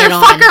racking it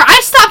on. Motherfucker,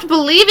 I stopped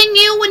believing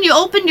you when you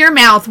opened your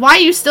mouth. Why are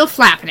you still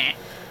flapping it?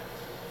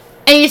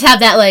 And you just have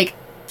that,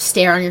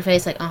 stare on your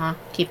face,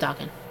 keep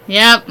talking.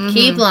 Yep. Mm-hmm.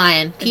 Keep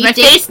lying. Keep my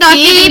face not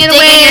giving it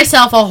away. Digging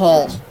yourself a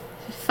hole.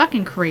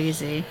 Fucking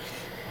crazy.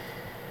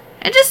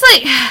 And just,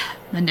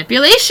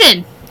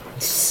 manipulation.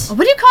 What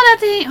do you call that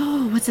thing?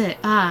 Oh, what's it?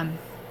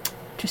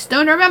 Just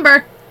don't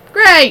remember.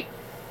 Great.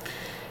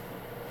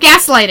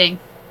 Gaslighting.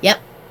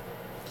 Yep.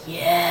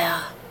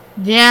 Yeah.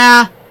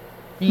 Yeah.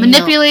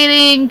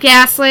 Manipulating,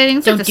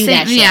 gaslighting. Don't do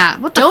that shit. Yeah.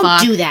 What the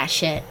fuck? Don't do that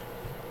shit.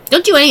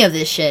 Don't do any of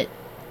this shit.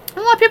 A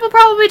lot of people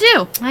probably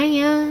do.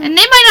 And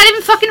they might not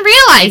even fucking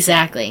realize.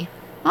 Exactly.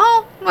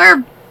 Oh,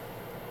 we're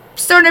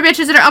stoner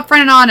bitches that are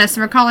upfront and honest,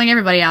 and we're calling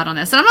everybody out on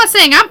this. And I'm not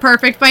saying I'm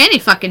perfect by any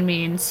fucking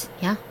means.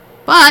 Yeah.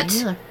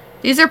 But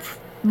these are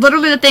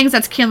literally the things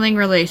that's killing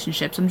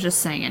relationships. I'm just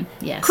saying.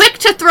 Yes. Quick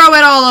to throw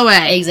it all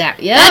away.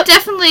 Exactly. Yeah. That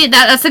definitely,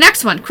 that's the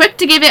next one. Quick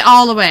to give it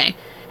all away.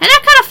 And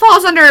that kind of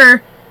falls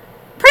under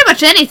pretty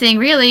much anything,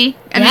 really.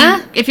 I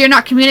mean, if you're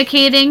not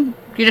communicating,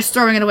 you're just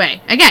throwing it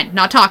away. Again,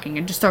 not talking,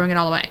 you're just throwing it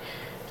all away.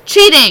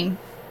 Cheating.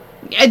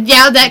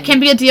 Yeah, that can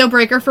be a deal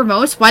breaker for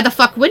most. Why the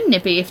fuck wouldn't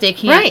it be if they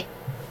can't? Right.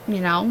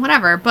 You know,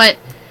 whatever. But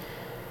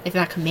if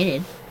not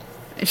committed.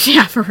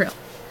 Yeah, for real.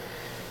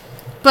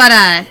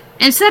 But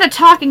instead of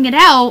talking it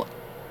out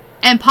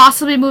and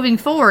possibly moving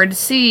forward to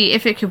see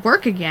if it could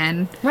work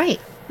again, right,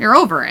 you're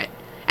over it.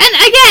 And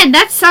again,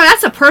 that's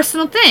a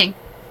personal thing.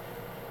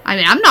 I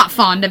mean, I'm not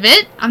fond of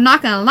it. I'm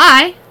not gonna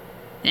lie,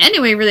 in any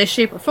way, really,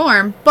 shape, or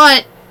form.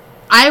 But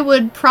I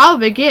would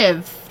probably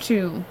give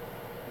 2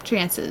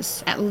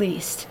 chances at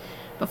least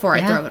before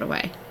I throw it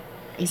away.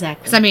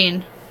 Exactly. Because I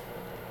mean,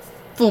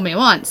 fool me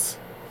once,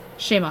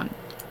 shame on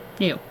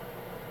you.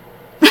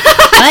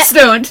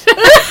 Stoned.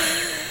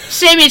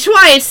 Shame me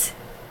twice.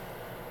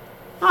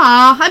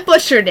 Aw, I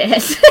butchered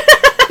it.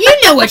 You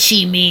know what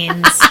she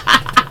means.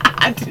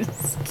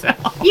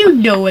 You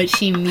know what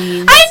she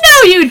means. I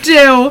know you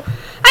do.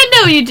 I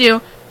know you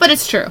do. But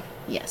it's true.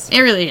 Yes.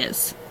 It really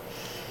is.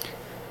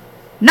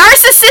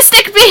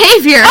 Narcissistic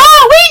behavior.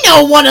 Oh, we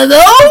know one of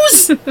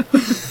those.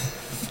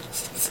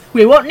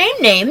 We won't name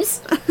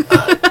names.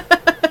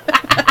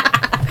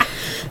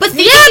 But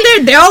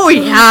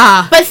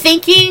But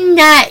thinking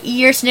that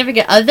your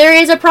significant other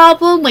is a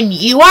problem when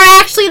you are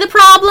actually the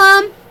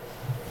problem.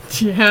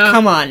 Yeah.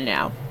 Come on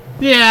now.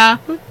 Yeah.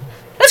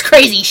 That's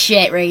crazy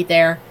shit right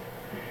there.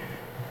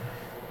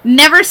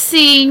 Never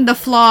seeing the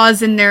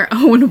flaws in their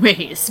own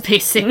ways,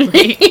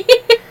 basically.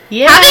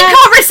 Yeah. Having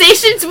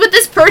conversations with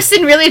this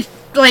person really,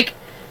 like,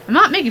 I'm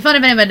not making fun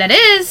of anybody that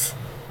is,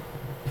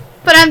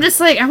 but I'm just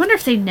like, I wonder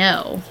if they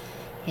know.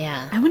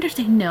 Yeah. I wonder if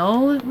they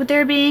know what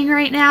they're being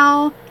right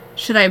now.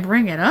 Should I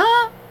bring it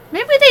up?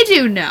 Maybe they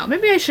do know.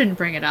 Maybe I shouldn't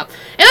bring it up.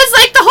 It was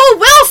like the whole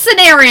Will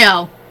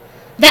scenario.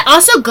 That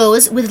also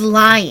goes with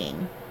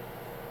lying.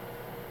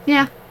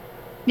 Yeah.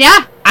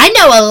 Yeah. I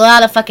know a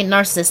lot of fucking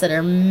narcissists that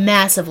are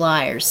massive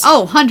liars.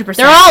 Oh, 100%.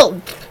 They're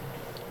all...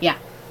 Yeah.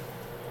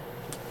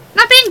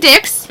 Not being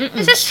dicks.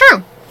 It's just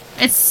true.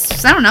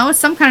 It's, I don't know, it's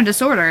some kind of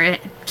disorder.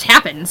 It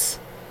happens.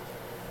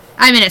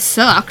 I mean, it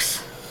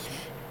sucks.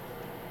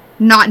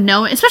 Not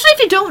knowing, especially if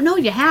you don't know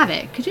you have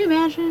it. Could you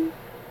imagine?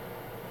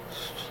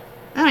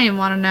 I don't even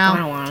want to know. I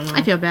don't want to know.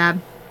 I feel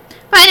bad.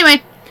 But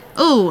anyway.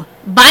 Ooh.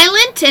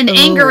 Violent and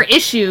anger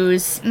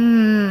issues.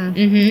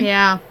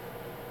 Yeah.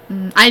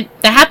 That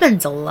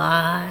happens a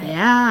lot.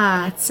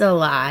 Yeah. That's a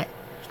lot.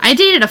 I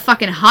dated a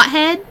fucking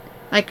hothead,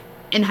 like,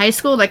 in high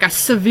school, like a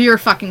severe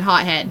fucking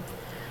hothead.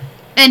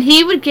 And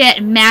he would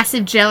get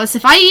massive jealous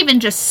if I even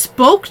just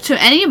spoke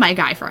to any of my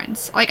guy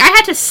friends. Like, I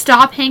had to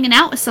stop hanging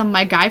out with some of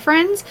my guy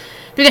friends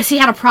because he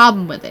had a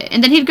problem with it.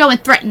 And then he'd go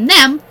and threaten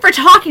them for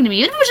talking to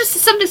me. And it was just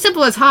something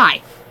simple as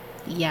hi.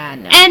 Yeah,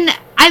 no. And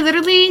I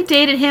literally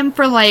dated him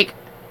for, like,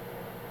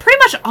 pretty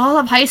much all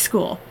of high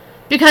school.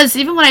 Because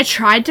even when I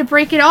tried to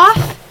break it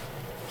off,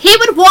 he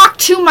would walk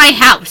to my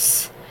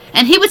house.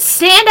 And he would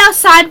stand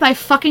outside my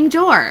fucking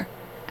door.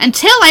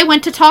 Until I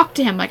went to talk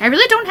to him. Like, I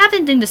really don't have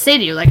anything to say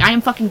to you. Like, I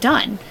am fucking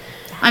done.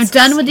 I'm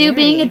done with you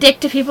being a dick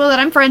to people that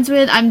I'm friends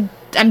with. I'm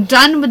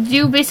done with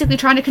you basically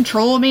trying to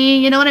control me.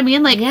 You know what I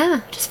mean? Like,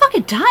 just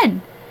fucking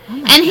done.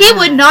 And he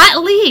would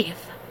not leave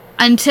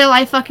until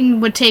I fucking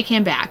would take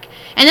him back.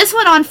 And this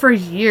went on for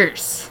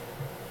years.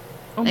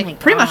 Like,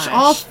 pretty much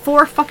all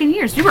 4 fucking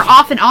years. We were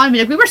off and on.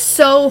 Like, we were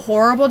so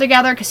horrible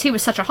together because he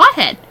was such a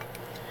hothead.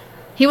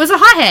 He was a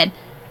hothead.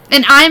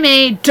 And I'm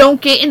a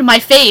don't get in my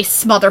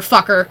face,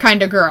 motherfucker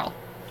kind of girl.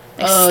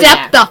 Like,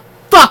 step the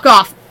fuck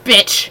off,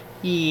 bitch.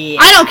 Yeah.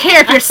 I don't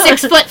care if you're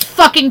 6 foot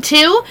fucking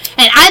 2,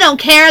 and I don't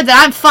care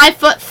that I'm 5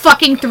 foot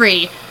fucking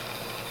 3.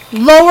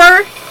 Lower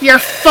your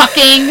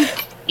fucking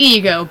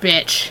ego,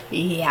 bitch.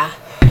 Yeah.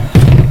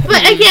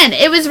 But again,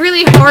 it was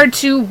really hard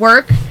to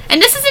work. And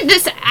this isn't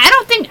this. I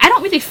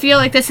don't really feel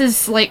like this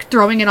is like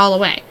throwing it all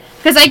away.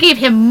 Because I gave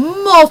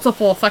him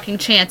multiple fucking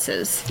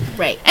chances.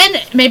 Right.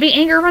 And maybe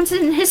anger runs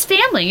in his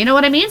family, you know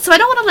what I mean? So I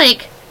don't want to,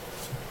 like,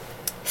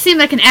 seem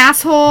like an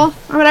asshole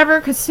or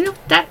whatever, because, you know,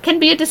 that can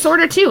be a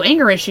disorder too.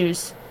 Anger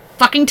issues.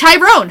 Fucking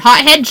Tyrone,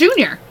 Hothead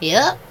Jr.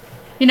 Yep.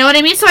 You know what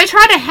I mean? So I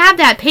try to have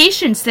that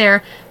patience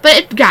there.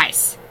 But,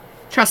 guys,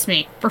 trust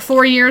me, for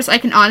 4 years, I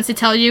can honestly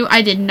tell you,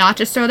 I did not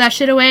just throw that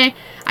shit away.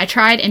 I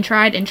tried and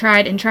tried and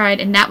tried and tried,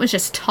 and that was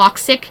just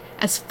toxic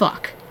as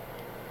fuck.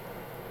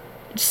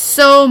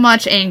 So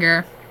much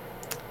anger.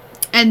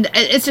 And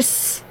it's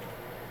just...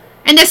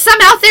 And there's some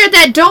out there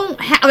that don't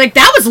like,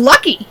 that was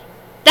lucky.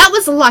 That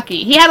was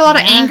lucky. He had a lot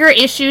of anger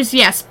issues,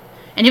 yes.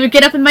 And he would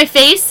get up in my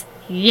face,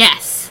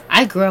 yes.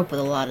 I grew up with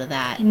a lot of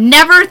that.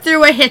 Never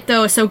threw a hit,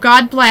 though, so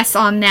God bless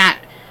on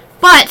that.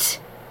 But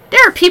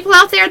there are people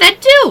out there that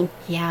do.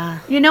 Yeah.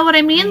 You know what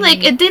I mean? Like,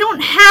 they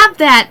don't have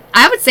that.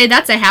 I would say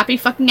that's a happy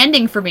fucking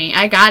ending for me.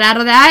 I got out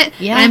of that,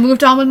 and I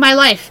moved on with my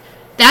life.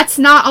 That's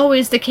not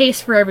always the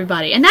case for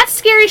everybody. And that's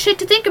scary shit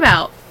to think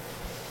about.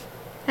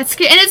 That's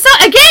scary. And it's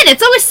not, again,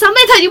 it's always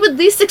somebody that you would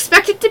least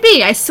expect it to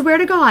be. I swear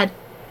to God.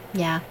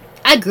 Yeah.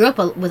 I grew up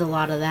with a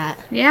lot of that.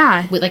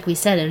 Yeah. Like we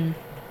said in...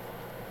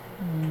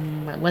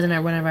 wasn't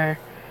there one of our...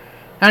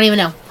 I don't even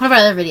know. One of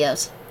our other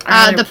videos.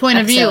 The point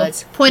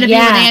episodes. Of view. Point of view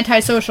of the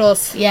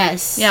antisocials.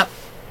 Yes. Yep.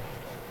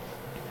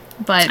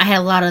 But I had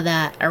a lot of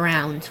that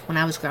around when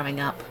I was growing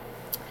up.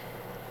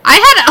 I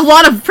had a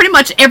lot of... Pretty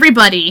much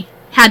everybody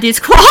had these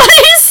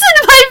qualities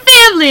in my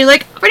family.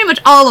 Like, pretty much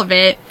all of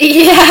it.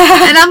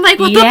 Yeah. And I'm like,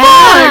 what the fuck?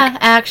 Yeah,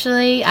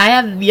 actually. I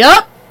have...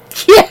 Yup.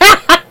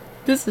 Yeah.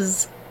 This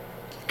is...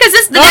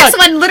 Because the next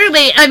one,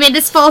 literally, I mean,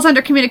 this falls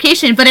under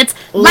communication, but it's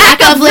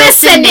lack of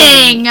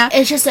listening.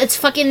 It's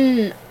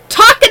fucking...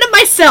 Talking to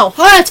myself.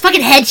 Oh, it's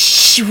fucking head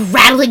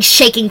rattling,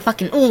 shaking,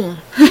 fucking...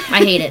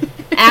 I hate it.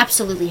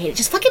 Absolutely hate it.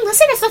 Just fucking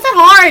listen. It's not that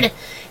hard.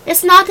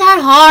 It's not that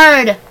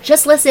hard.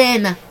 Just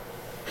listen.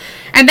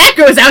 And that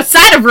goes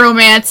outside of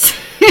romance.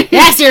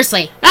 Yeah,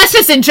 seriously. That's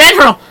just in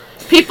general.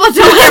 People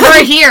don't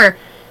ever hear.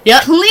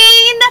 Yep.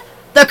 Clean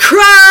the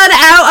crud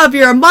out of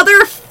your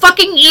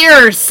motherfucking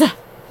ears.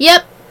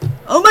 Yep.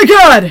 Oh my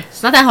God.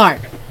 It's not that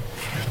hard.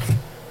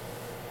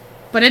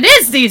 But it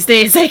is these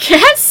days, I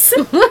guess.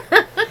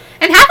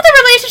 And half of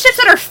the relationships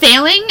that are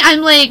failing,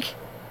 I'm like,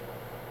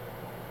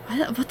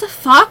 what the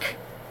fuck?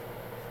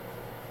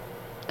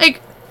 Like,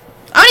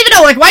 I don't even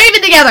know, like, why are you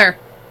even together?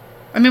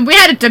 I mean, we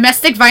had a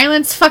domestic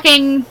violence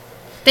fucking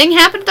thing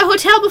happen at the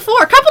hotel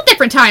before. A couple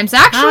different times,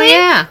 actually. Oh,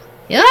 yeah.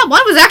 Yeah,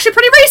 one was actually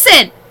pretty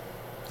recent.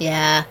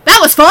 Yeah. That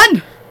was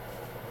fun.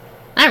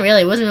 Not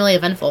really. It wasn't really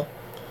eventful.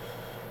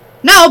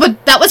 No,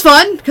 but that was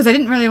fun, because I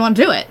didn't really want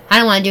to do it. I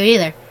didn't want to do it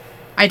either.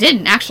 I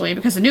didn't, actually,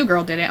 because the new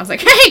girl did it. I was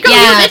like, hey, go you,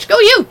 bitch, go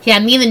you! Yeah,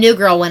 me and the new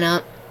girl went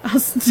up.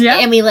 Yeah.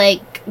 And we,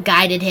 like,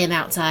 guided him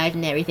outside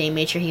and everything,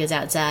 made sure he was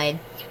outside.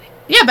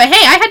 Yeah, but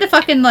hey, I had to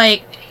fucking,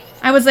 like,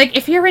 I was like,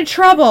 if you're in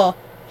trouble,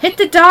 hit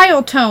the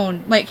dial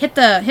tone. Like, hit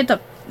the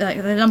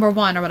number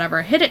 1 or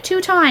whatever. Hit it 2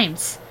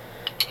 times.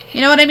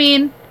 You know what I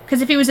mean?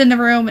 Because if he was in the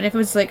room, and if it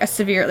was, like, a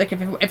severe, like,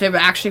 if it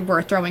actually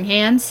were throwing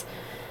hands,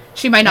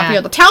 she might not be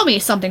able to tell me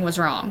something was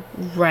wrong.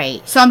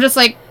 Right. So I'm just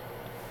like,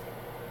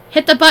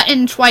 hit the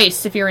button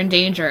twice if you're in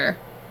danger.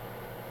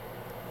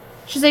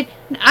 She's like,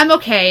 I'm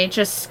okay,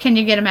 just, can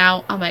you get him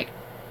out? I'm like,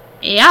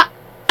 yeah.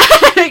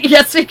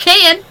 Yes, we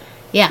can.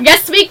 Yeah.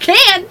 Yes, we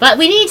can. But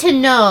we need to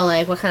know,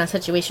 like, what kind of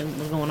situation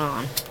was going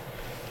on.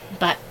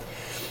 But,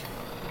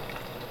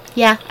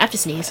 yeah, I have to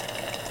sneeze.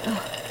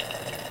 Oh.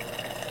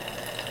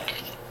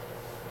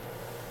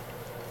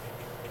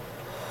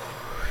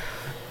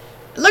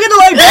 Look at the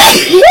light!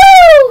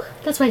 Woo!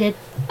 That's what I did.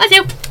 I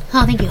do.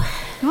 Oh, thank you.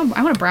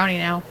 I want a brownie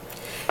now.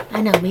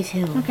 I know, me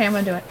too. Okay, I'm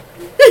gonna do it.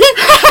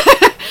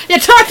 You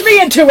talked me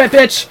into it,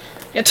 bitch.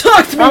 You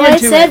talked me into it. All I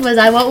said was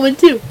I want one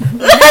too.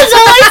 That's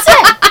all I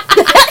said.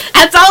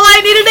 That's all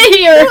I needed to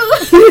hear.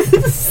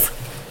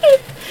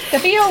 To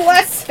feel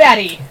less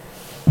fatty.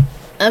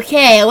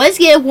 Okay, it was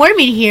getting warm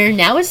in here.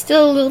 Now it's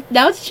still a little.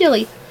 Now it's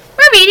chilly.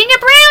 We're eating a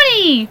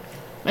brownie.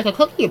 Like a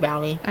cookie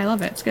brownie. I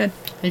love it. It's good.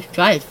 It's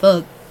dry as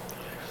fuck.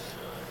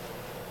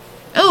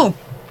 Oh,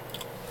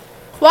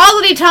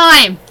 quality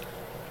time.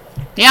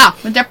 Yeah,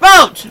 with their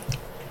phones.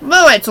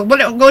 Fluids, so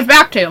what it goes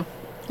back to.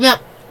 Yep,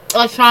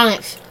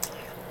 electronics.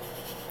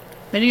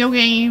 Video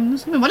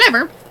games, I mean,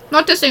 whatever.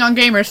 Not dissing on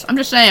gamers, I'm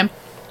just saying.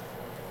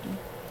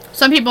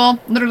 Some people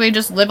literally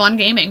just live on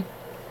gaming.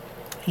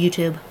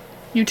 YouTube.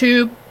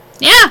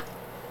 Yeah.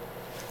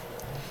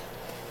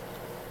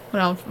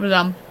 What else?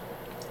 I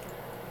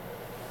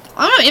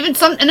don't know, even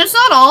some, and it's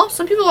not all.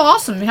 Some people are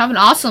awesome. You have an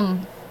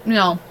awesome, you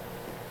know.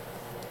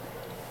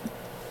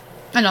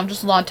 I know,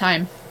 just a lot of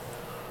time.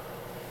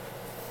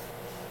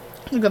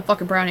 It's a good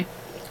fucking brownie.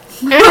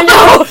 I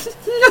know!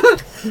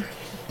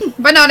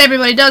 But not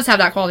everybody does have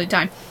that quality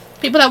time.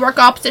 People that work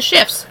opposite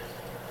shifts.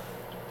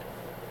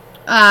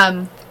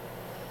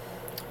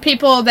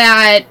 People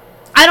that,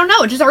 I don't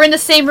know, just are in the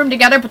same room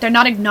together, but they're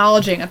not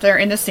acknowledging that they're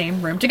in the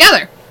same room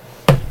together.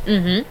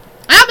 Mm-hmm.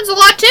 That happens a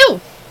lot,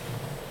 too.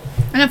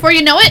 And before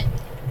you know it,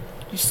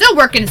 you're still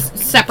working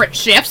separate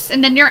shifts,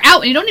 and then you're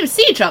out, and you don't even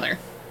see each other.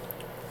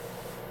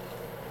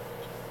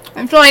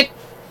 And it's like,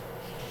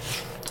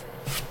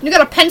 you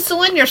gotta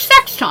pencil in your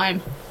sex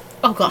time.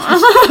 Oh, gosh.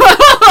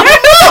 I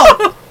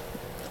know!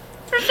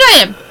 For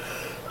shame.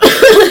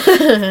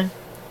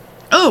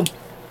 Oh.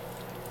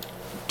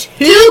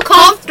 Too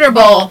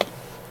comfortable.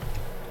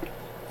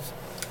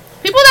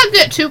 People that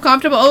get too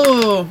comfortable,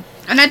 oh.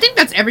 And I think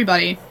that's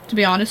everybody, to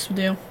be honest with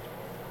you.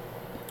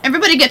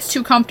 Everybody gets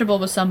too comfortable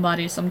with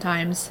somebody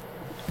sometimes.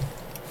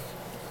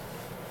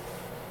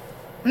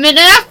 I mean, and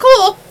that's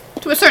cool,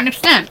 to a certain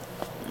extent.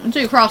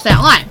 until you cross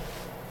that line.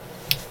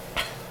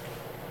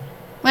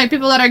 Like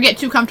people that get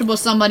too comfortable with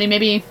somebody,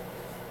 maybe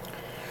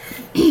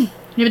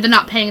they're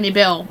not paying any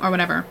bill or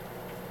whatever.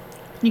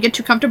 You get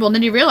too comfortable and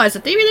then you realize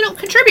that they really don't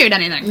contribute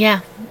anything.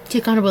 Yeah, too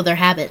comfortable with their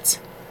habits.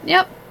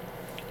 Yep.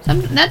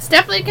 That's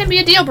definitely can be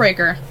a deal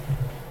breaker.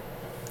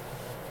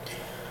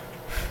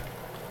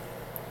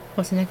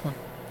 What's the next one?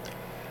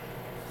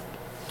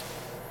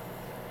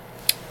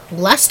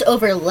 Lust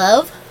over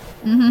love?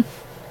 Mm-hmm.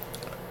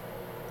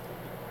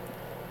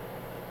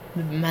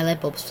 My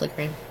light bulb's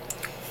flickering.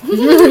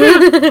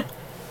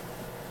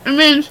 I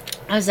mean,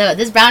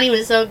 this brownie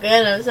was so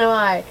good. I'm so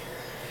high.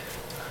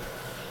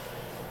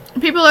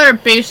 people that are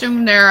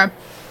basing their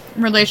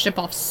relationship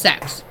off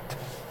sex.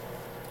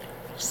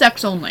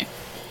 Sex only.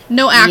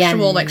 No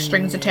actual, like,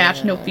 strings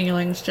attached, no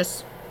feelings,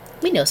 just...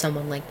 We know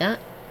someone like that.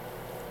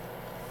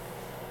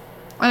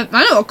 I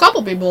know a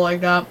couple people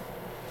like that.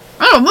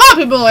 I know a lot of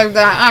people like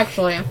that,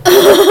 actually. It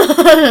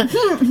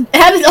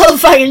happens all the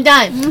fucking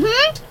time.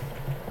 Mm-hmm.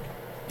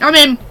 I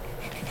mean,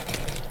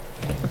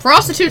 the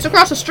prostitutes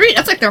across the street,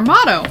 that's like their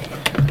motto.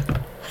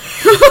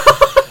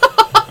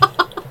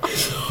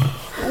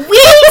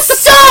 We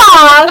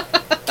saw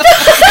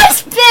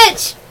this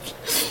bitch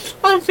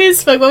on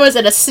Facebook. What was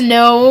it? A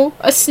snow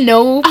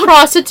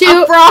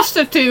prostitute? A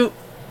prostitute.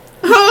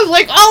 I was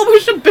like, oh, we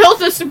should build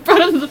this in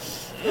front of the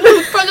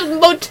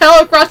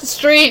motel across the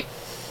street.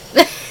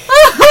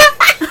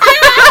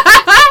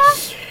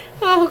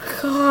 Oh,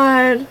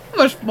 God. It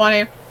was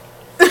funny.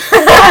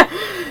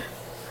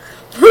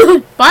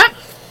 But,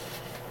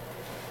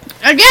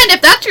 again,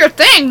 if that's your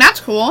thing, that's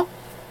cool.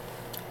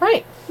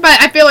 Right.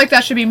 But I feel like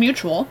that should be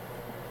mutual.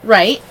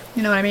 Right.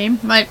 You know what I mean?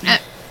 Like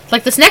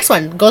this next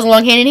one goes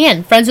along hand in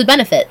hand. Friends with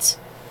benefits.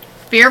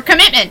 fear of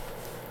commitment.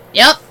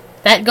 Yep.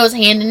 That goes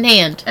hand in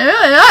hand.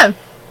 Yeah.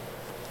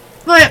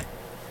 But,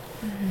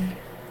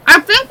 I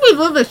think we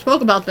literally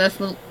spoke about this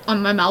when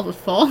my mouth was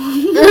full.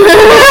 Hold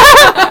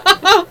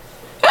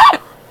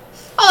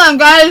on,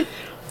 guys.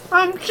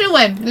 I'm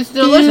chewing this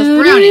delicious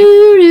brownie.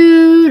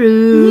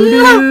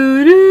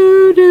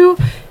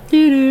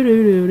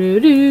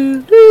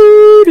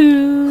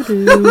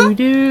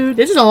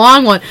 This is a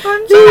long one.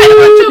 I'm sorry,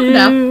 I'm chewing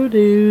now.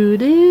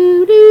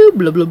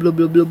 Blah blah blah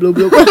blah blah blah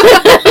blah.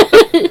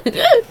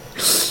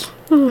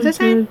 What's that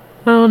saying?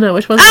 I don't know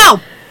which one.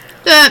 Oh,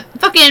 the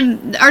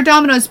fucking our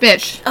Domino's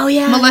bitch. Oh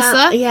yeah,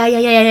 Melissa.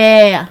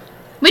 Yeah.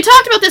 We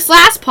talked about this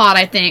last pod,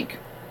 I think.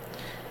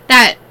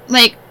 That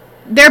like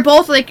they're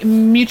both like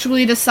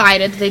mutually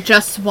decided they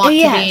just want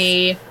to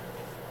be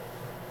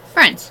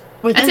friends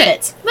With That's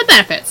benefits. it. With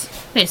benefits,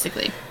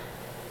 basically.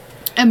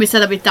 And we said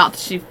that we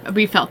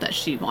felt that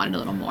she wanted a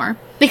little more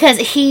Because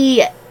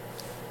he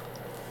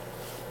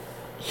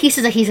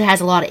says that he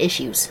has a lot of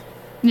issues.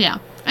 Yeah,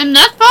 and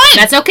that's fine.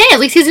 That's okay. At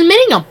least he's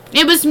admitting them.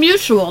 It was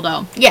mutual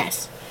though.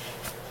 Yes.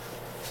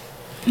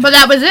 But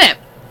that was it.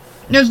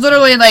 There's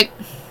literally like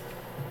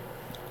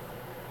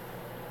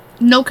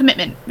no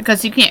commitment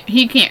because he can't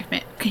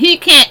commit. He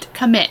can't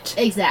commit.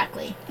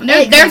 Exactly.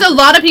 There's a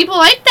lot of people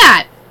like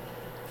that.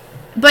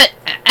 But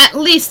at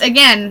least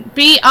again,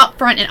 be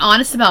upfront and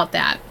honest about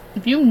that.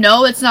 If you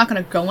know it's not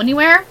going to go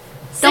anywhere,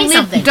 Say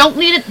something. Don't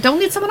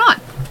lead someone on.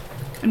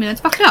 I mean,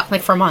 that's fucked up.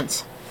 Like for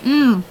months.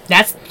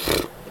 That's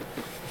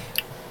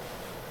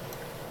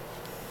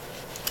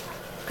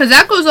because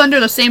that goes under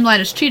the same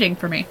line as cheating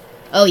for me.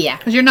 Oh yeah.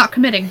 Because you're not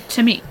committing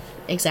to me.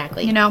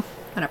 Exactly. You know,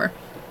 whatever.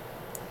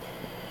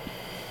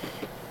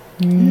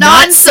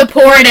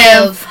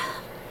 Non-supportive.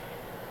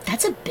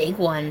 That's a big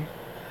one.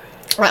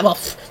 Right. Well,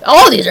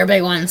 all these are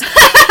big ones.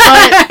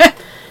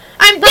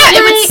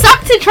 It would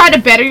suck to try to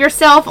better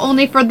yourself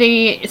only for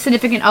the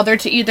significant other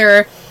to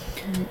either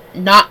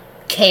not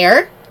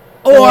care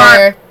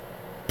or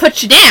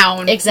put you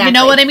down. Exactly. You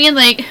know what I mean?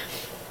 Like,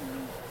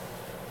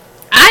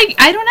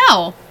 I don't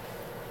know.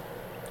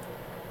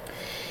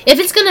 If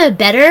it's gonna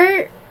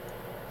better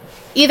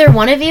either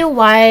one of you,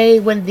 why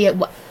wouldn't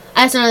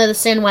I just don't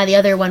understand why the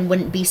other one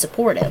wouldn't be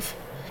supportive.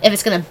 If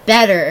it's gonna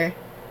better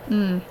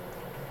them.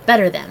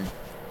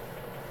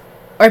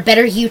 Or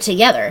better you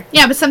together.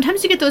 Yeah, but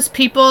sometimes you get those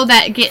people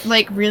that get,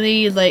 like,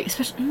 really, like,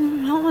 especially,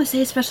 I don't want to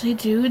say especially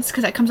dudes,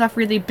 because that comes off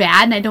really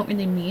bad, and I don't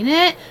really mean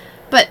it,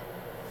 but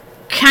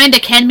kind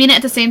of can mean it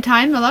at the same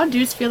time. A lot of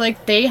dudes feel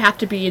like they have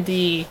to be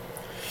the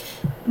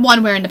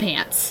one wearing the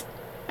pants.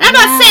 And I'm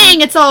not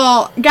saying it's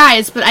all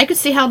guys, but I could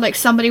see how, like,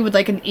 somebody with,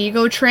 like, an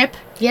ego trip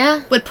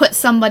would put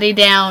somebody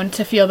down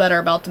to feel better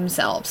about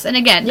themselves. And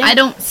again, I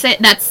don't say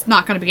that's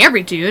not going to be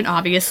every dude,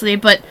 obviously,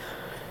 but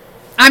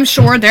I'm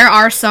sure there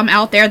are some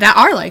out there that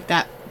are like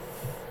that.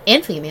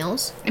 And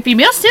females. And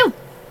females too.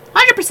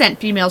 100%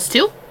 females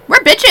too. We're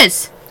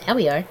bitches. Hell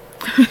we are.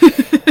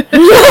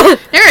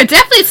 There are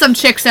definitely some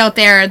chicks out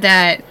there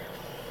that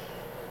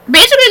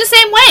basically the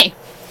same way.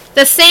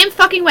 The same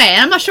fucking way.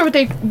 And I'm not sure what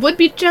they would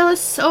be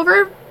jealous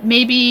over.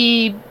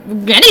 Maybe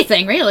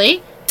anything,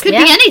 really. Could be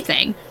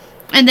anything.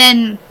 And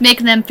then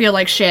making them feel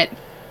like shit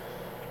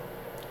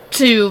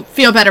to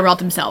feel better about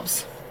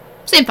themselves.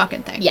 Same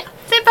fucking thing. Yeah.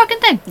 Same fucking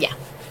thing. Yeah.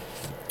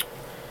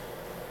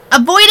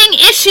 Avoiding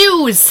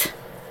issues.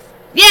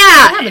 Yeah.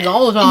 That happens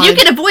all the time. You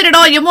can avoid it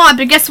all you want,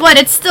 but guess what?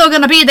 It's still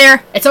gonna be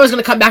there. It's always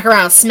gonna come back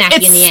around and smack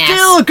you in the ass. It's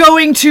still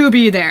going to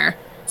be there.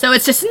 So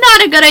it's just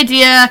not a good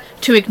idea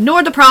to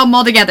ignore the problem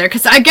altogether.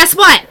 Because guess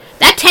what?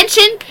 That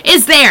tension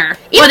is there.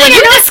 Whether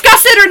you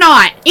discuss it or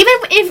not. Even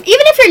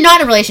if you're not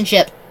in a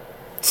relationship,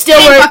 still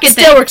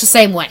works the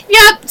same way.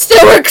 Yep.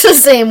 Still works the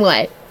same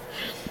way.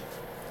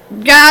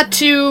 Got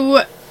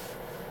to,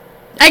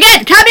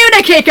 again,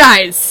 communicate,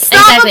 guys.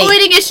 Stop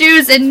avoiding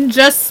issues and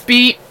just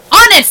be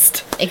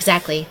honest.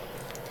 Exactly.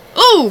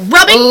 Ooh,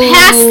 rubbing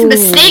past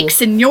mistakes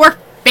in your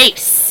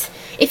face.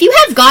 If you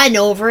have gotten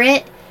over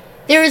it,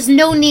 there is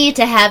no need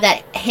to have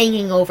that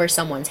hanging over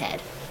someone's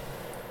head.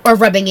 Or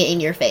rubbing it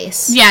in your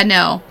face. Yeah,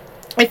 no.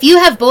 If you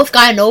have both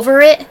gotten over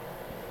it,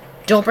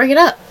 don't bring it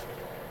up.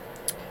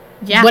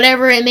 Yeah.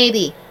 Whatever it may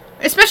be.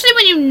 Especially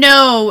when you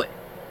know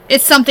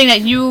it's something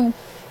that you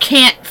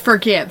can't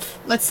forgive.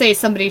 Let's say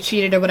somebody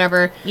cheated or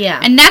whatever.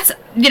 Yeah. And that's,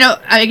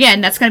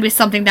 again, that's going to be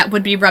something that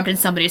would be rubbed in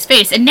somebody's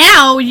face. And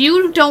now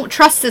you don't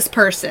trust this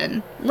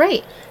person.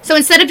 Right. So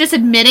instead of just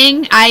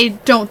admitting, I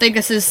don't think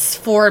this is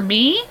for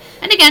me,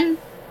 and again,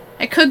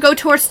 I could go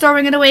towards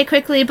throwing it away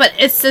quickly, but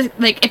it's just,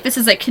 like, if this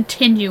is, like,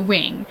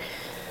 continuing.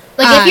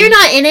 Like, if you're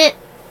not in it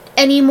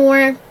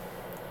anymore,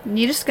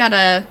 you just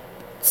gotta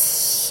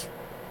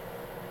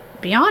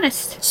be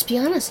honest. Just be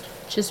honest.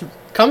 Just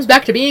comes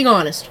back to being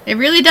honest. It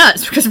really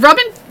does, because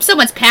rubbing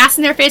someone's past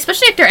in their face,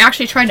 especially if they're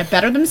actually trying to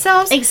better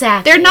themselves,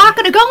 exactly, they're not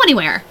gonna go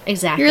anywhere.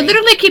 Exactly. You're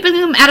literally keeping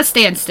them at a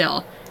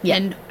standstill. Yeah.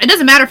 And it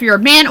doesn't matter if you're a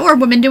man or a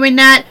woman doing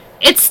that,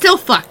 it's still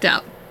fucked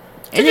up.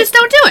 So just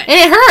don't do it. And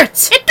it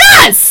hurts. It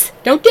does!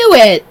 Don't do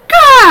it.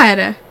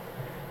 God!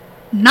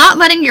 Not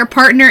letting your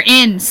partner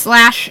in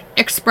 /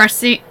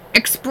 expressing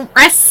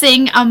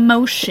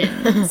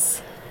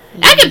emotions.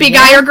 That could be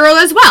guy or girl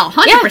as well.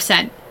 100%.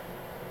 Yeah.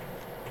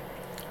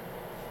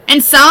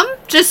 And some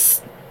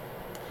just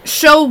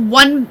show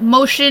one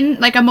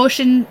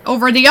emotion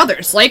over the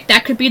others. Like,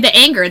 that could be the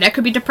anger. That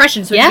could be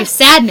depression. So it could be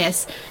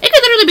sadness. It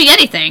could literally be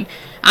anything.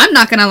 I'm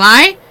not gonna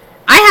lie.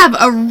 I have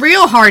a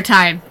real hard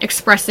time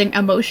expressing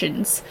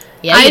emotions.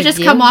 Yeah, I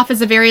just come off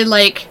as a very,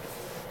 like,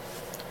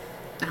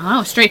 I don't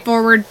know,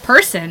 straightforward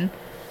person.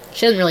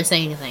 She doesn't really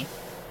say anything.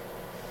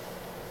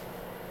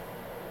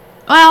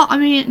 Well, I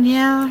mean,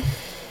 yeah.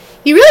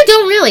 You really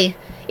don't really.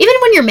 Even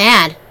when you're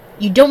mad,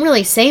 you don't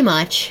really say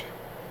much.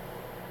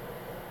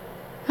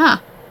 Huh.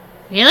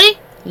 Really?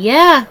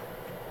 Yeah.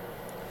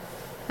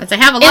 As I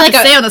have a lot to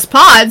say on this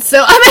pod,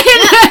 so,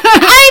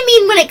 I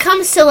mean, when it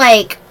comes to,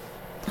 like,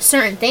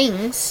 certain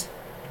things.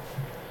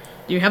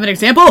 Do you have an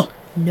example?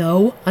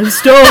 No, I'm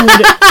stoned.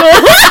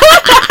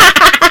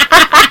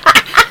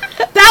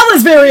 That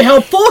was very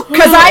helpful,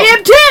 because I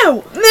am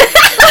too!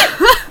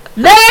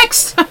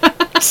 Next!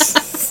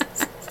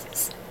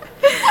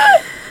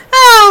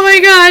 Oh my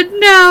god,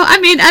 no. I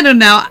mean, I don't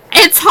know.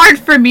 It's hard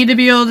for me to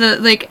be able to,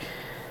 like,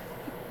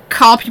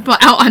 call people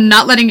out on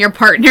not letting your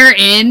partner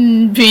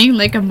in being,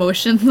 like,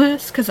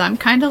 emotionless, because I'm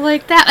kind of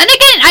like that. And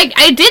again,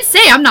 I did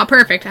say I'm not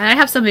perfect. I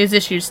have some of these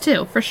issues,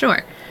 too, for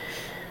sure.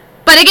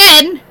 But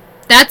again,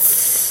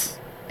 it's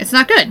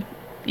not good.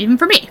 Even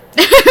for me.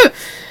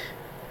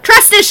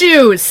 Trust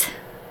issues!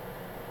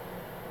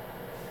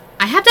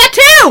 I have that,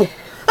 too!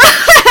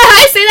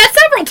 I say that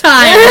several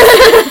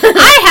times!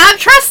 I have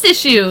trust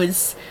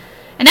issues!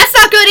 And that's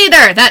not good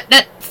either.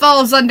 That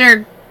falls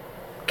under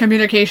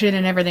communication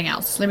and everything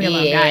else. Leave me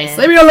alone, guys.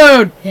 Leave me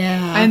alone!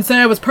 Yeah. I didn't say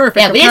I was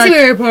perfect. Yeah, we didn't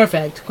say we were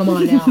perfect. Come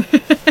on now.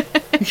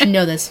 You should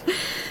know this.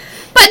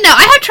 But no,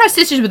 I have trust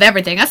issues with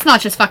everything. That's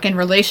not just fucking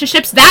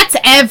relationships. That's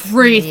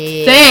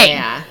everything.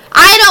 Yeah.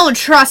 I don't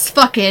trust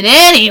fucking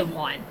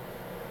anyone.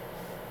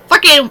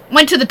 Fucking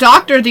went to the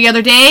doctor the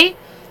other day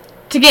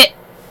to get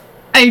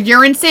a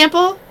urine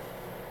sample.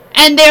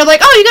 And they're like,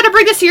 oh, you gotta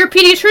bring this to your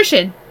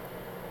pediatrician.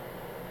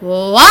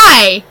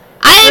 Why?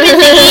 I'm in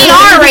the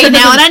ER right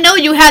now, and I know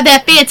you have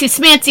that fancy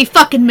smancy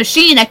fucking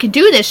machine that can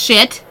do this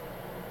shit.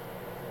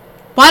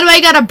 Why do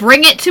I gotta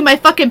bring it to my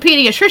fucking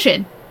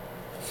pediatrician?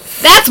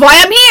 That's why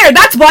I'm here!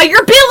 That's why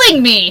you're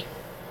billing me!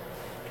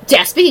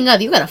 Yeah, speaking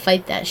of, you gotta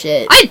fight that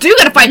shit. I do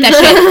gotta fight that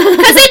shit.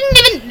 Because they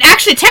didn't even,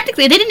 actually,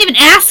 technically, they didn't even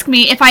ask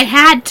me if I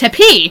had to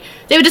pee.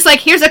 They were just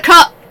like, here's a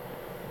cup.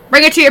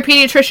 Bring it to your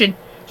pediatrician.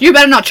 You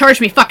better not charge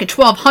me fucking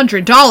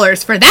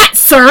 $1,200 for that,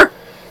 sir!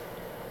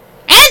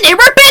 And they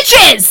were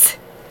bitches!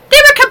 They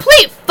were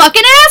complete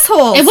fucking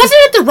assholes! And wasn't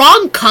it the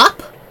wrong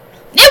cup?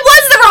 It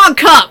was the wrong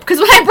cup! Because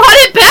when I brought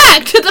it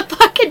back to the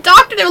fucking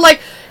doctor, they were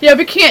like, yeah,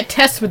 we can't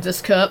test with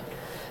this cup.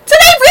 So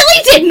they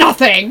really did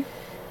nothing!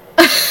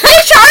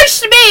 They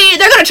charged me,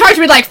 they're gonna charge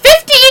me like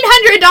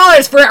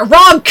 $1,500 for a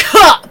wrong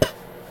cup!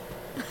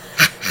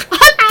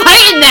 I'm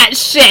fighting that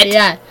shit!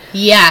 Yeah.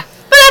 Yeah.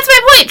 But that's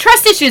my point,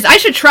 trust issues. I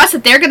should trust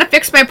that they're gonna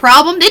fix my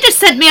problem. They just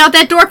sent me out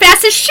that door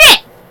fast as shit!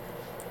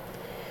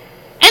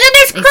 And then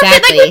there's crooked,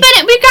 exactly.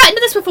 like we've gotten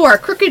into this before.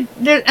 Crooked,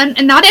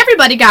 and not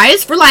everybody,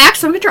 guys.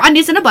 Relax, don't get your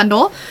undies in a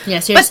bundle. Yeah,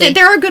 seriously. But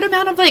there are a good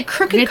amount of, like,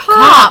 crooked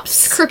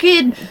cops,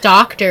 crooked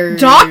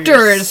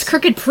doctors,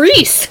 crooked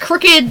priests,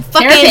 crooked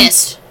fucking...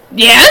 therapists.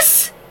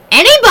 Yes?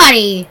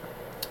 Anybody.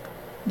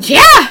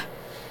 Yeah!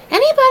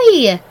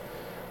 Anybody.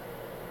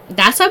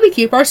 That's why we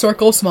keep our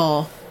circle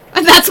small.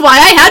 And that's why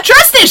I had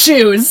trust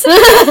issues!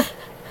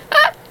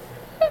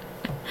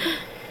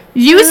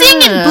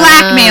 Using and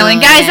blackmailing,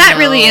 guys, that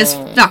really is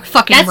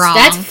fucking wrong.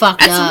 That's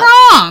fucked up. That's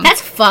wrong.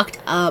 That's fucked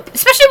up.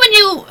 Especially when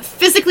you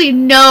physically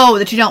know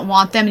that you don't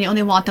want them and you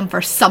only want them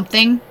for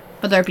something.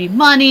 Whether it be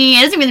money,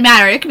 it doesn't really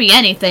matter. It could be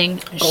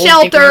anything. Gold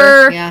Shelter.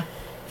 digger. Yeah.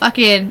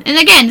 Fucking. And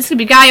again, this could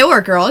be guy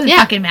or girl. It doesn't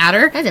fucking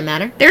matter. Doesn't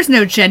matter. There's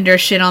no gender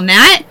shit on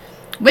that.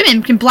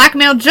 Women can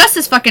blackmail just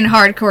as fucking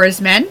hardcore as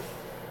men.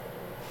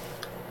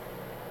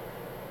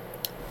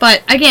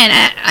 But again,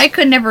 I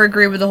could never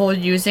agree with the whole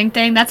using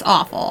thing. That's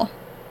awful.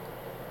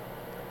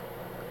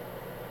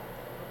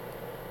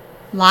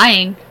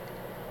 Lying.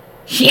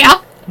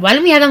 Yeah. Why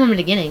didn't we have them in the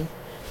beginning?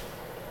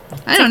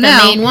 I don't The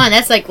know. main one.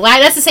 That's like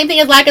that's the same thing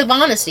as lack of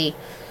honesty.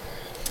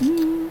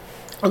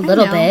 A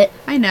little bit.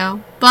 I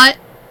know, but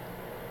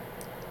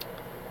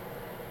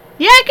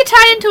yeah, it could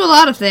tie into a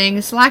lot of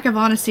things. Lack of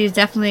honesty is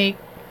definitely.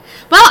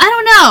 Well,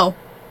 I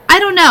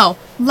don't know.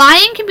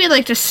 Lying can be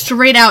like just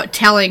straight out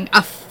telling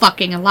a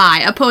fucking lie,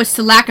 opposed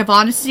to lack of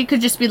honesty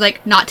could just be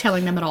like not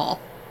telling them at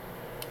all.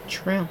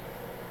 True.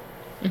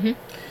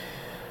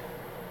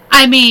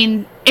 I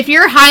mean, if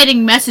you're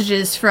hiding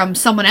messages from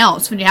someone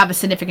else when you have a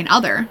significant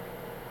other,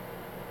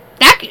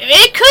 that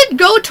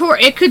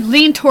it could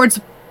lean towards.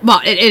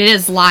 Well, it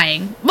is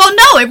lying. Well,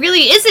 no, it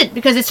really isn't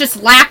because it's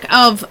just lack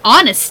of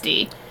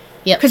honesty.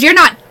 Yep. Because you're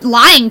not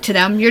lying to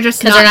them, you're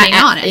just not being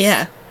honest.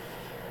 Yeah.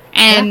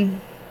 And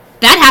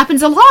that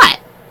happens a lot.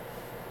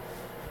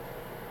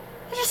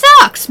 It just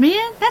sucks,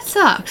 man. That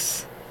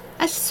sucks.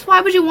 That's just,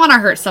 why would you want to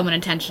hurt someone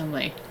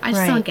intentionally? I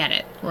just don't get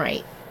it.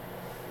 Right.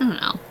 I don't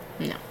know.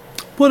 No.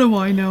 What do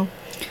I know?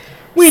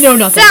 We know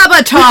nothing.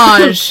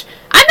 Sabotage!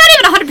 I'm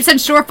not even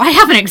 100% sure if I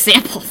have an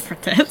example for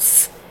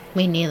this.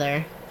 Me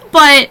neither.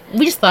 But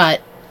we just thought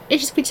it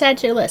just be sad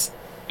to your list.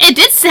 It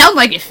did sound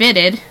like it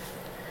fitted.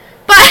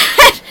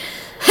 But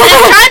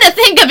I'm trying to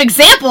think of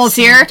examples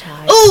here.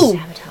 Ooh!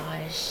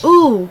 Sabotage.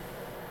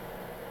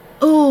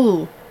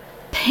 Ooh.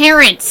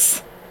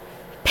 Parents.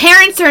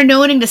 Parents are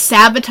known to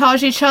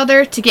sabotage each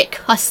other to get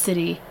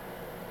custody.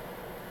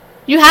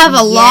 You have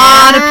a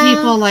lot of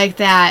people like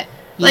that.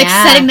 Like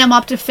setting them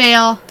up to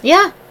fail.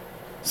 Yeah.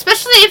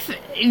 Especially if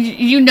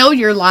you know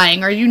you're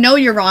lying or you know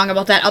you're wrong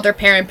about that other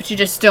parent, but you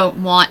just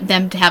don't want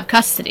them to have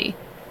custody.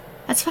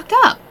 That's fucked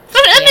up.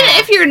 But, I mean,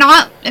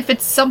 if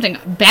it's something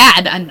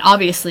bad, and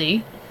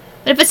obviously.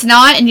 But if it's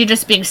not and you're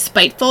just being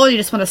spiteful, you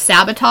just want to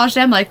sabotage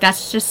them, like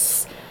that's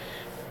just...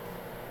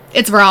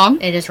 It's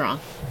wrong. It is wrong.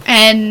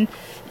 And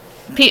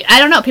I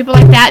don't know, people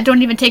like that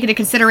don't even take into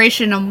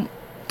consideration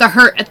the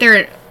hurt that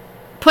they're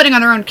putting on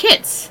their own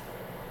kids.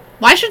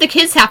 Why should the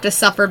kids have to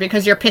suffer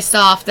because you're pissed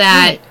off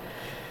that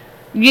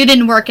you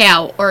didn't work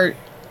out? Or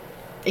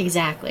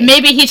exactly.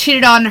 Maybe he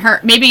cheated on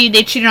her. Maybe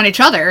they cheated on each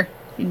other.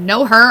 You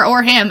know, her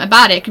or him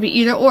about it. It could be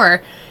either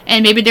or.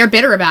 And maybe they're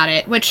bitter about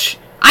it, which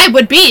I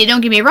would be, don't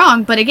get me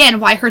wrong. But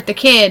again, why hurt the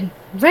kid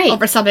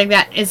over something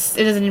that it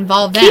doesn't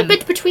involve them? Keep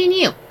it between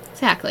you.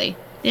 Exactly.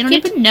 They don't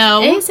need to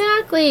know.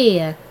 Exactly.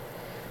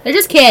 They're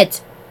just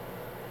kids.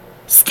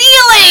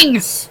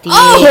 Stealing!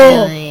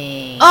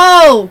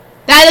 Oh!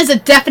 That is a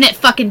definite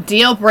fucking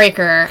deal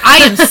breaker. I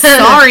am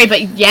sorry,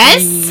 but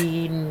yes?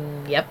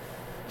 Yep.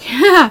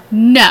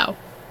 No.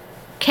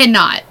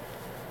 Cannot.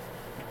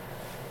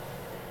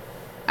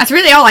 That's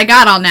really all I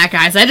got on that,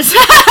 guys. I just...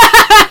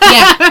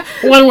 Yeah.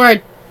 One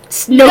word.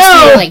 No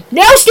stealing.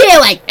 No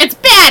stealing! It's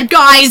bad,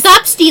 guys!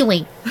 Stop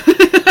stealing.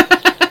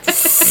 I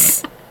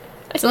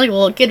sound like a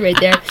little kid right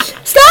there.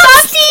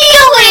 Stop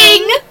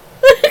stealing!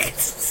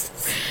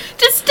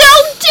 Just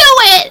don't do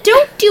it!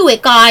 Don't do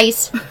it,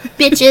 guys.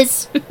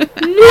 Bitches.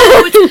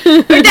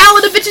 We're down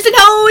with the bitches and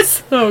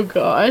hoes! Oh,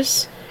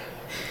 gosh.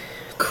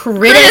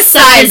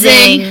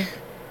 Criticizing.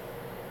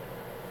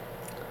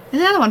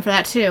 There's another one for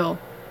that, too.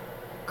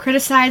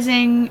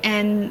 Criticizing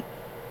and...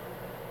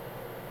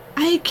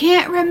 I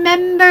can't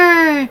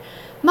remember!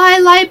 My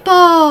light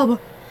bulb!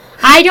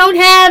 I don't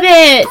have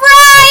it!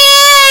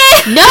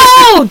 Brian!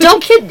 No!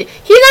 Don't kid...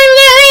 He's not even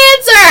gonna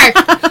answer!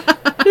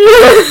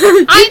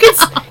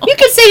 You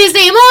can say his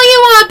name all you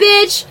want,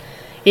 bitch!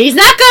 He's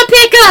not gonna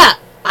pick up!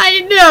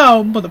 I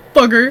know,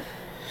 motherfucker.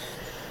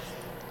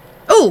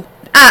 Oh,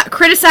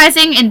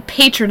 criticizing and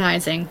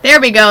patronizing. There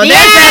we go. Yeah!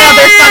 There's that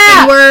other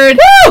fucking word.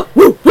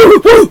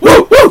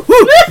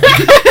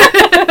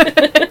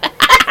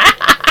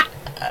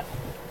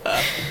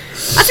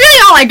 That's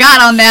really all I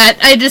got on that.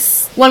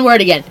 One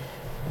word again.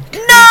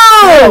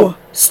 No!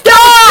 Stop!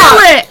 Do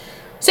it!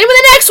 Same with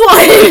the next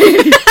one!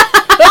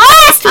 The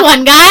last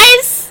one,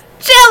 guys!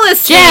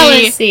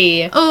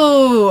 Jealousy.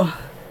 Oh.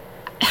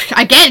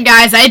 Again,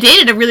 guys, I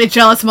dated a really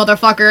jealous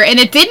motherfucker, and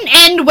it didn't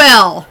end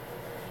well.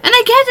 And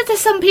I get that there's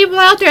some people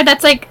out there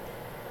that's like...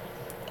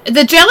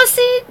 The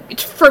jealousy,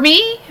 for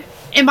me,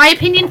 in my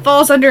opinion,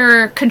 falls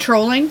under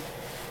controlling.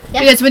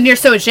 Yep. Because when you're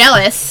so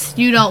jealous,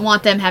 you don't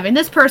want them having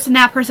this person,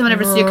 that person,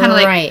 whatever. So you're kind of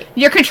like...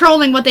 You're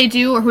controlling what they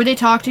do or who they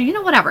talk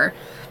to, whatever.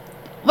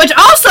 Which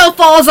also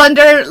falls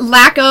under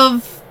lack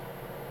of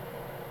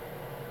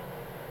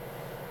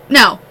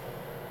No.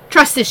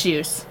 Trust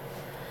issues.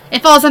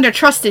 It falls under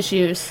trust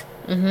issues.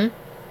 Mm-hmm.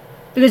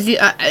 Because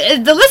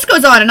the list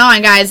goes on and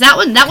on, guys. That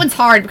one's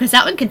hard because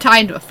that one can tie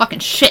into a fucking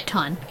shit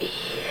ton.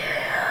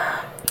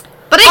 Yeah.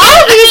 But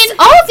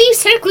all of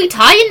these technically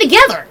tie in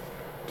together.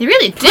 They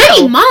really do.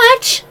 Pretty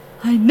much.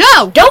 I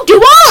know. Don't do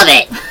all of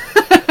it.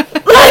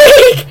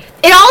 Like,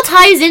 it all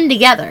ties in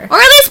together. Or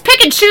at least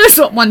pick and choose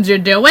what ones you're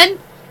doing.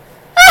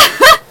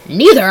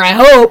 Neither, I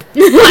hope.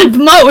 Not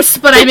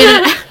most, but I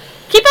mean,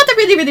 keep out the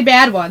really, really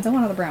bad ones. I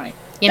want another brownie.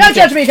 Yeah, Don't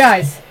judge me,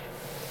 guys.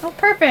 Oh,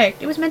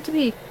 perfect. It was meant to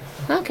be.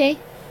 Okay.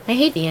 I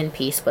hate the end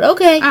piece, but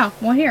okay. Oh,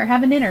 well, here,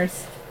 have an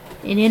innards.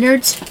 In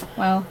innards?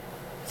 Well,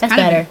 That's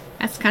better.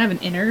 That's kind of an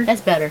innard.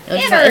 That's better.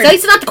 Innard.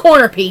 It's not the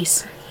corner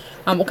piece.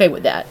 I'm okay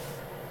with that.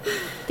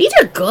 These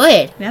are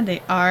good. Yeah,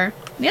 they are.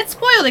 They get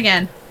spoiled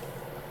again.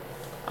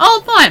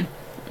 All the time.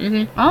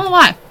 Mm-hmm. I don't know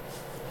why.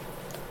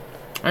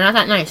 They're not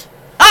that nice.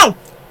 Oh!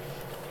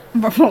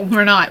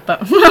 We're not,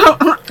 but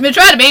we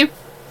try to be.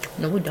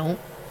 No, we don't.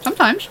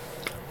 Sometimes.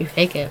 We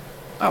fake it.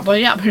 Oh, well,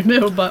 yeah, we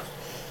do, but...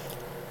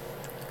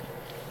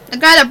 The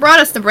guy that brought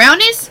us the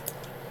brownies,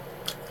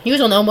 He was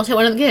the one that almost hit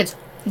one of the kids.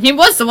 he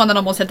was the one that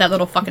almost hit that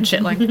little fucking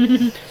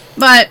shitling.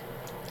 But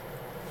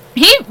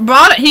he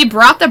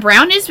brought the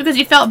brownies because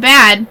he felt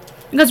bad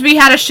because we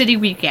had a shitty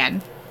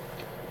weekend.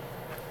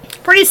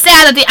 Pretty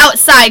sad that the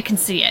outside can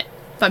see it,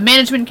 but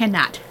management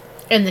cannot.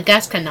 And the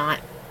guests cannot.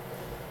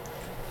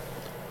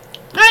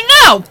 I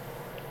know!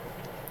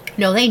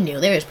 No, they knew.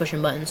 They were just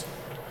pushing buttons.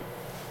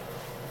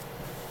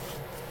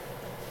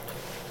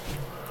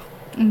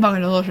 It's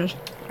fucking delicious.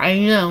 I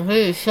know. It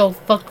is so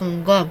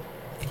fucking good.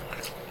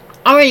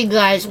 Alrighty,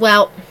 guys.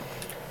 Well,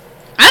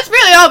 That's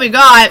really all we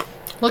got.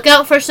 look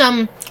out for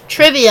some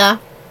trivia,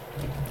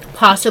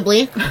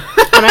 possibly,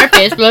 on our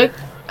Facebook.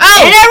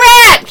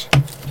 Oh!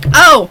 Interact!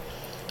 Oh!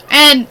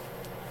 And,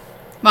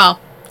 well,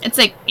 it's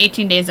like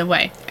 18 days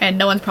away, and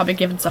no one's probably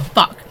giving us a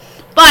fuck.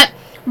 But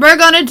we're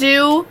gonna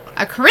do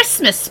a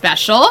Christmas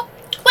special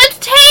with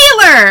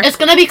Taylor! It's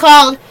gonna be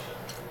called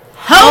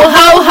Ho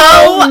Ho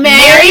Ho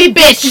Merry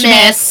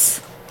Bitchmas!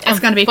 It's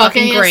gonna be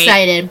fucking great.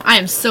 Excited. I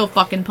am so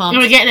fucking pumped.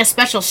 We're getting a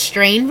special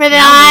strain for Yeah,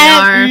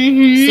 that. we are.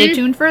 Mhm. Stay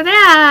tuned for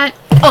that.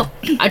 Oh,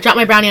 I dropped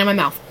my brownie on my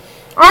mouth.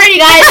 Alrighty,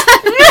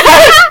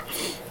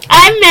 guys.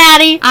 I'm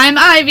Maddie. I'm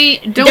Ivy.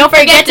 Don't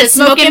forget to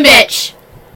smoke and bitch.